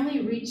the family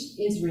reached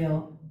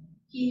Israel,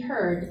 he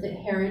heard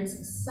that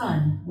Herod's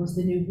son was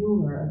the new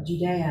ruler of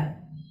Judea,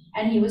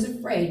 and he was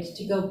afraid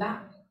to go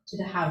back to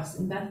the house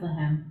in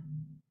Bethlehem.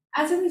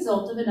 As a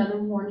result of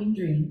another warning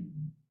dream,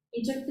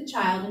 he took the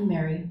child and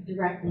Mary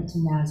directly to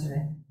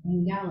Nazareth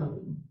in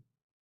Galilee.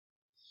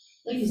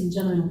 Ladies and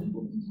gentlemen, we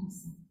will be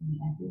dissecting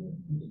every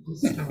bit of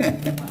this story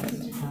in the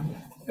months to come.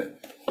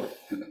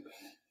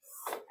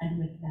 And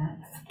with that,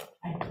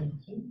 I thank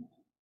you.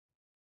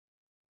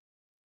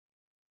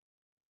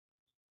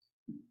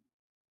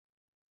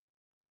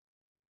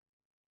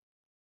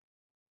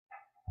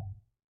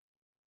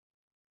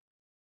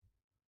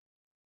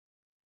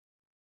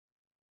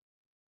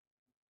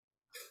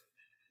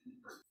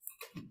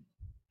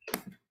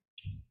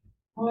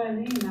 Oh,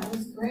 Eileen, that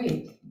was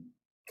great.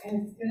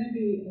 And it's gonna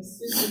be a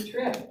super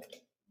trip.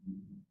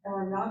 And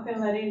we're not gonna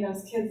let any of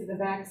those kids in the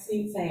back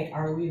seat say,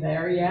 "Are we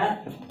there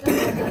yet?" I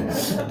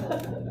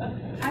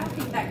don't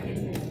think that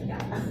kid's gonna do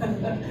that.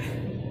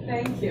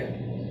 Thank you.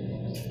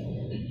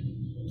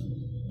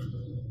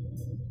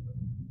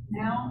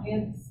 Now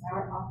it's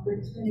our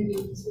opportunity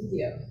to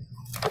give.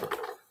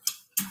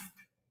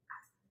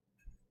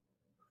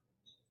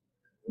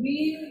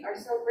 We are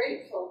so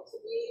grateful to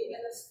be in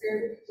the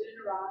spirit of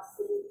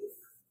generosity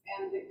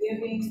and the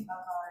giving of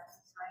our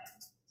time,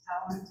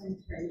 talent, and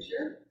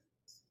treasure.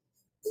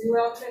 We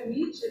welcome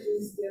each of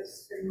these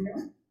gifts from you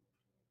as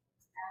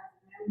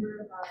a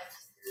member of our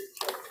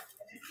spiritual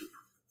community.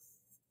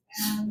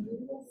 And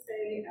we will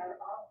say our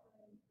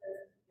offering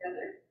prayer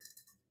together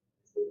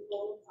as we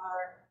hold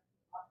our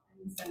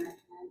offerings in our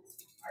hands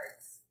and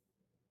hearts.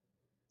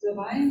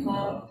 Divine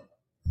love,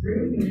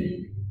 through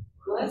me,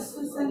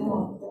 blesses and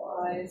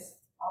multiplies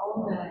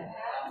all that I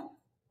have,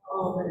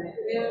 all that I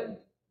give,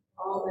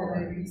 all that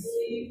I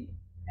receive,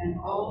 and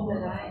all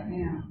that I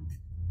am.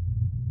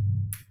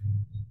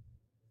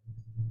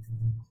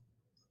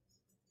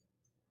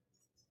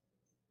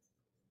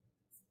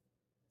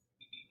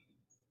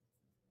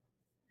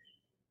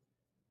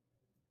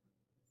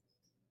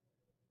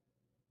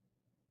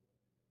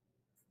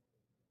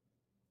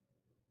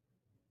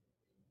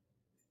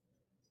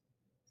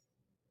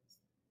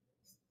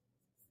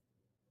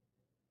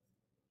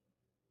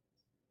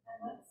 And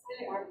let's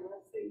say our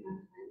blessing and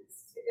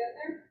thanks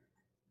together.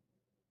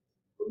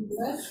 We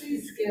bless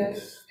these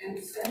gifts and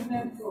send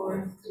them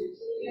forth to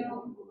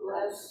heal,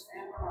 bless,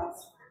 and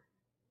prosper.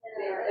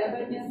 They are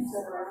evidence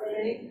of our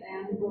faith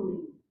and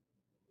belief.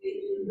 They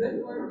do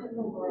good work in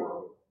the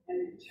world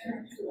and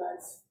return to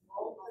us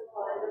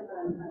multiplied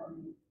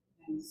abundantly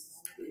and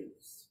so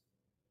gifts.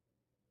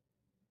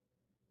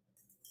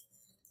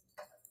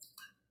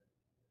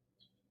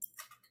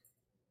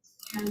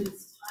 And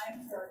it's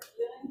time for our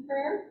healing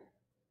prayer.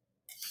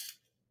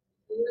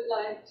 We would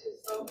like to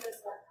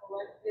focus our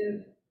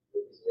collective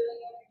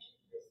healing energy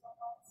for some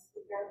months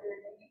together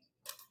in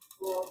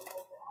will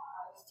open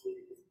eyes to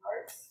these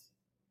hearts.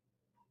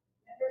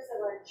 Members of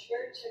our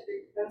church have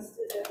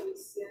requested that we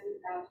send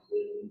out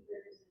healing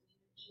prayers and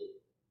energy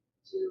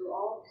to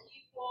all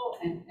people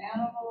and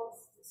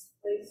animals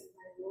displaced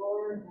by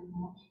war and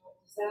natural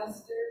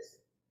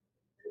disasters,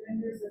 the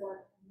members of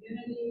our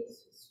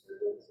communities who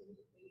struggle to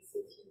meet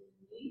basic human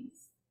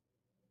needs,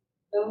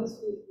 those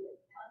who we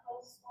give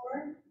candles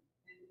for,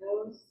 and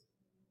those who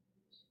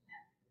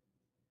can't.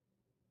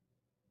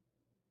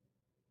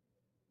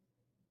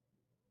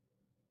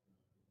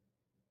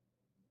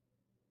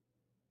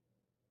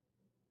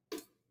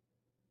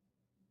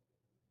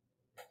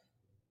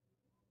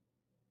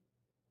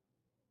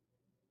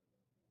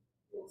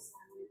 Yes,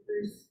 I'm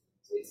first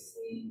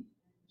Dixie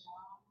and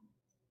John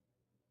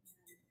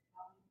and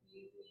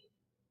Baby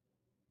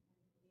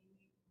and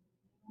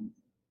Amy.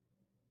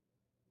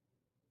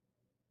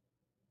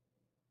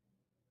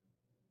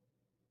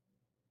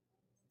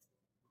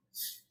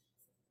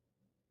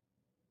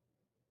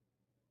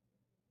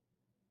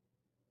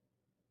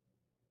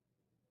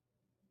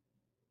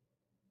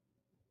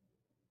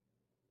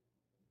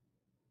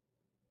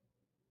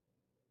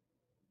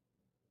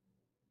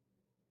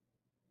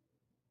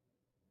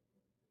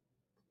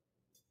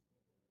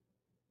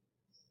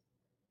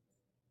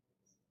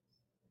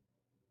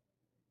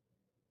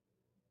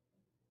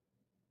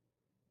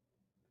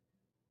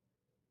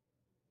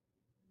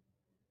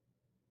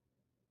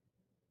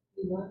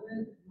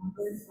 Beloved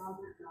Mother,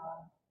 Father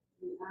God,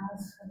 we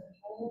ask for the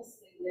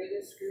highest and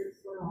greatest good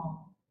for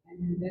all, and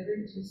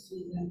endeavor to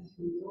see them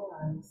through your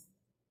eyes,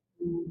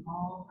 and in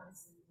all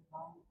hearts in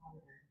divine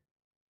order.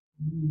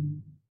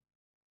 Amen.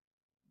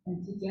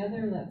 And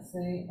together, let's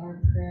say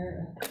our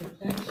prayer of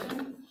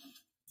protection.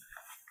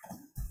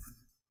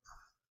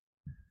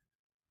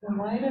 The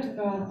light of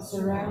God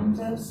surrounds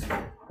us,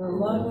 the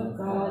love of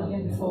God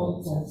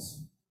enfolds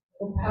us,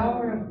 the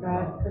power of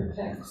God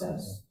protects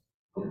us,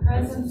 the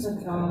presence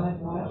of God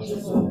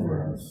watches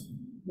over us.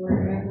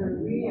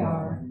 Wherever we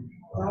are,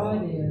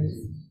 God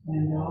is,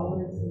 and all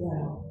is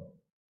well.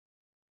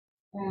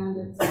 And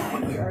it's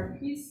time for our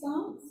peace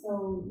song,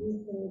 so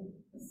you could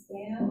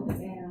stand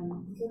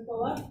and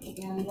circle up.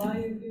 And while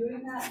you're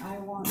doing that, I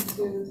want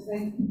to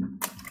thank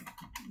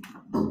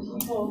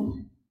people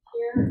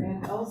here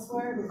and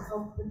elsewhere who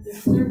helped with the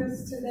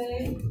service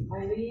today.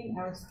 Eileen,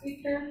 our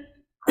speaker,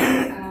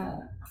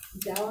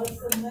 Dallas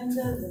and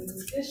Linda, the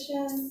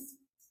musicians,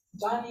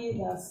 Johnny,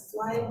 the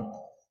slide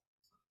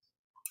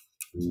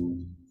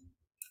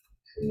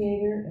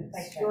creator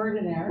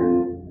extraordinaire,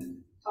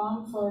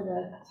 Tom for the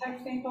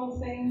technical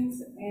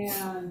things,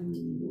 and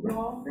you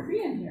all for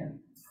being here.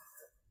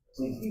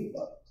 Thank you.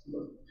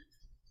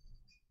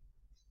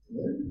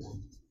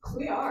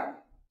 We are.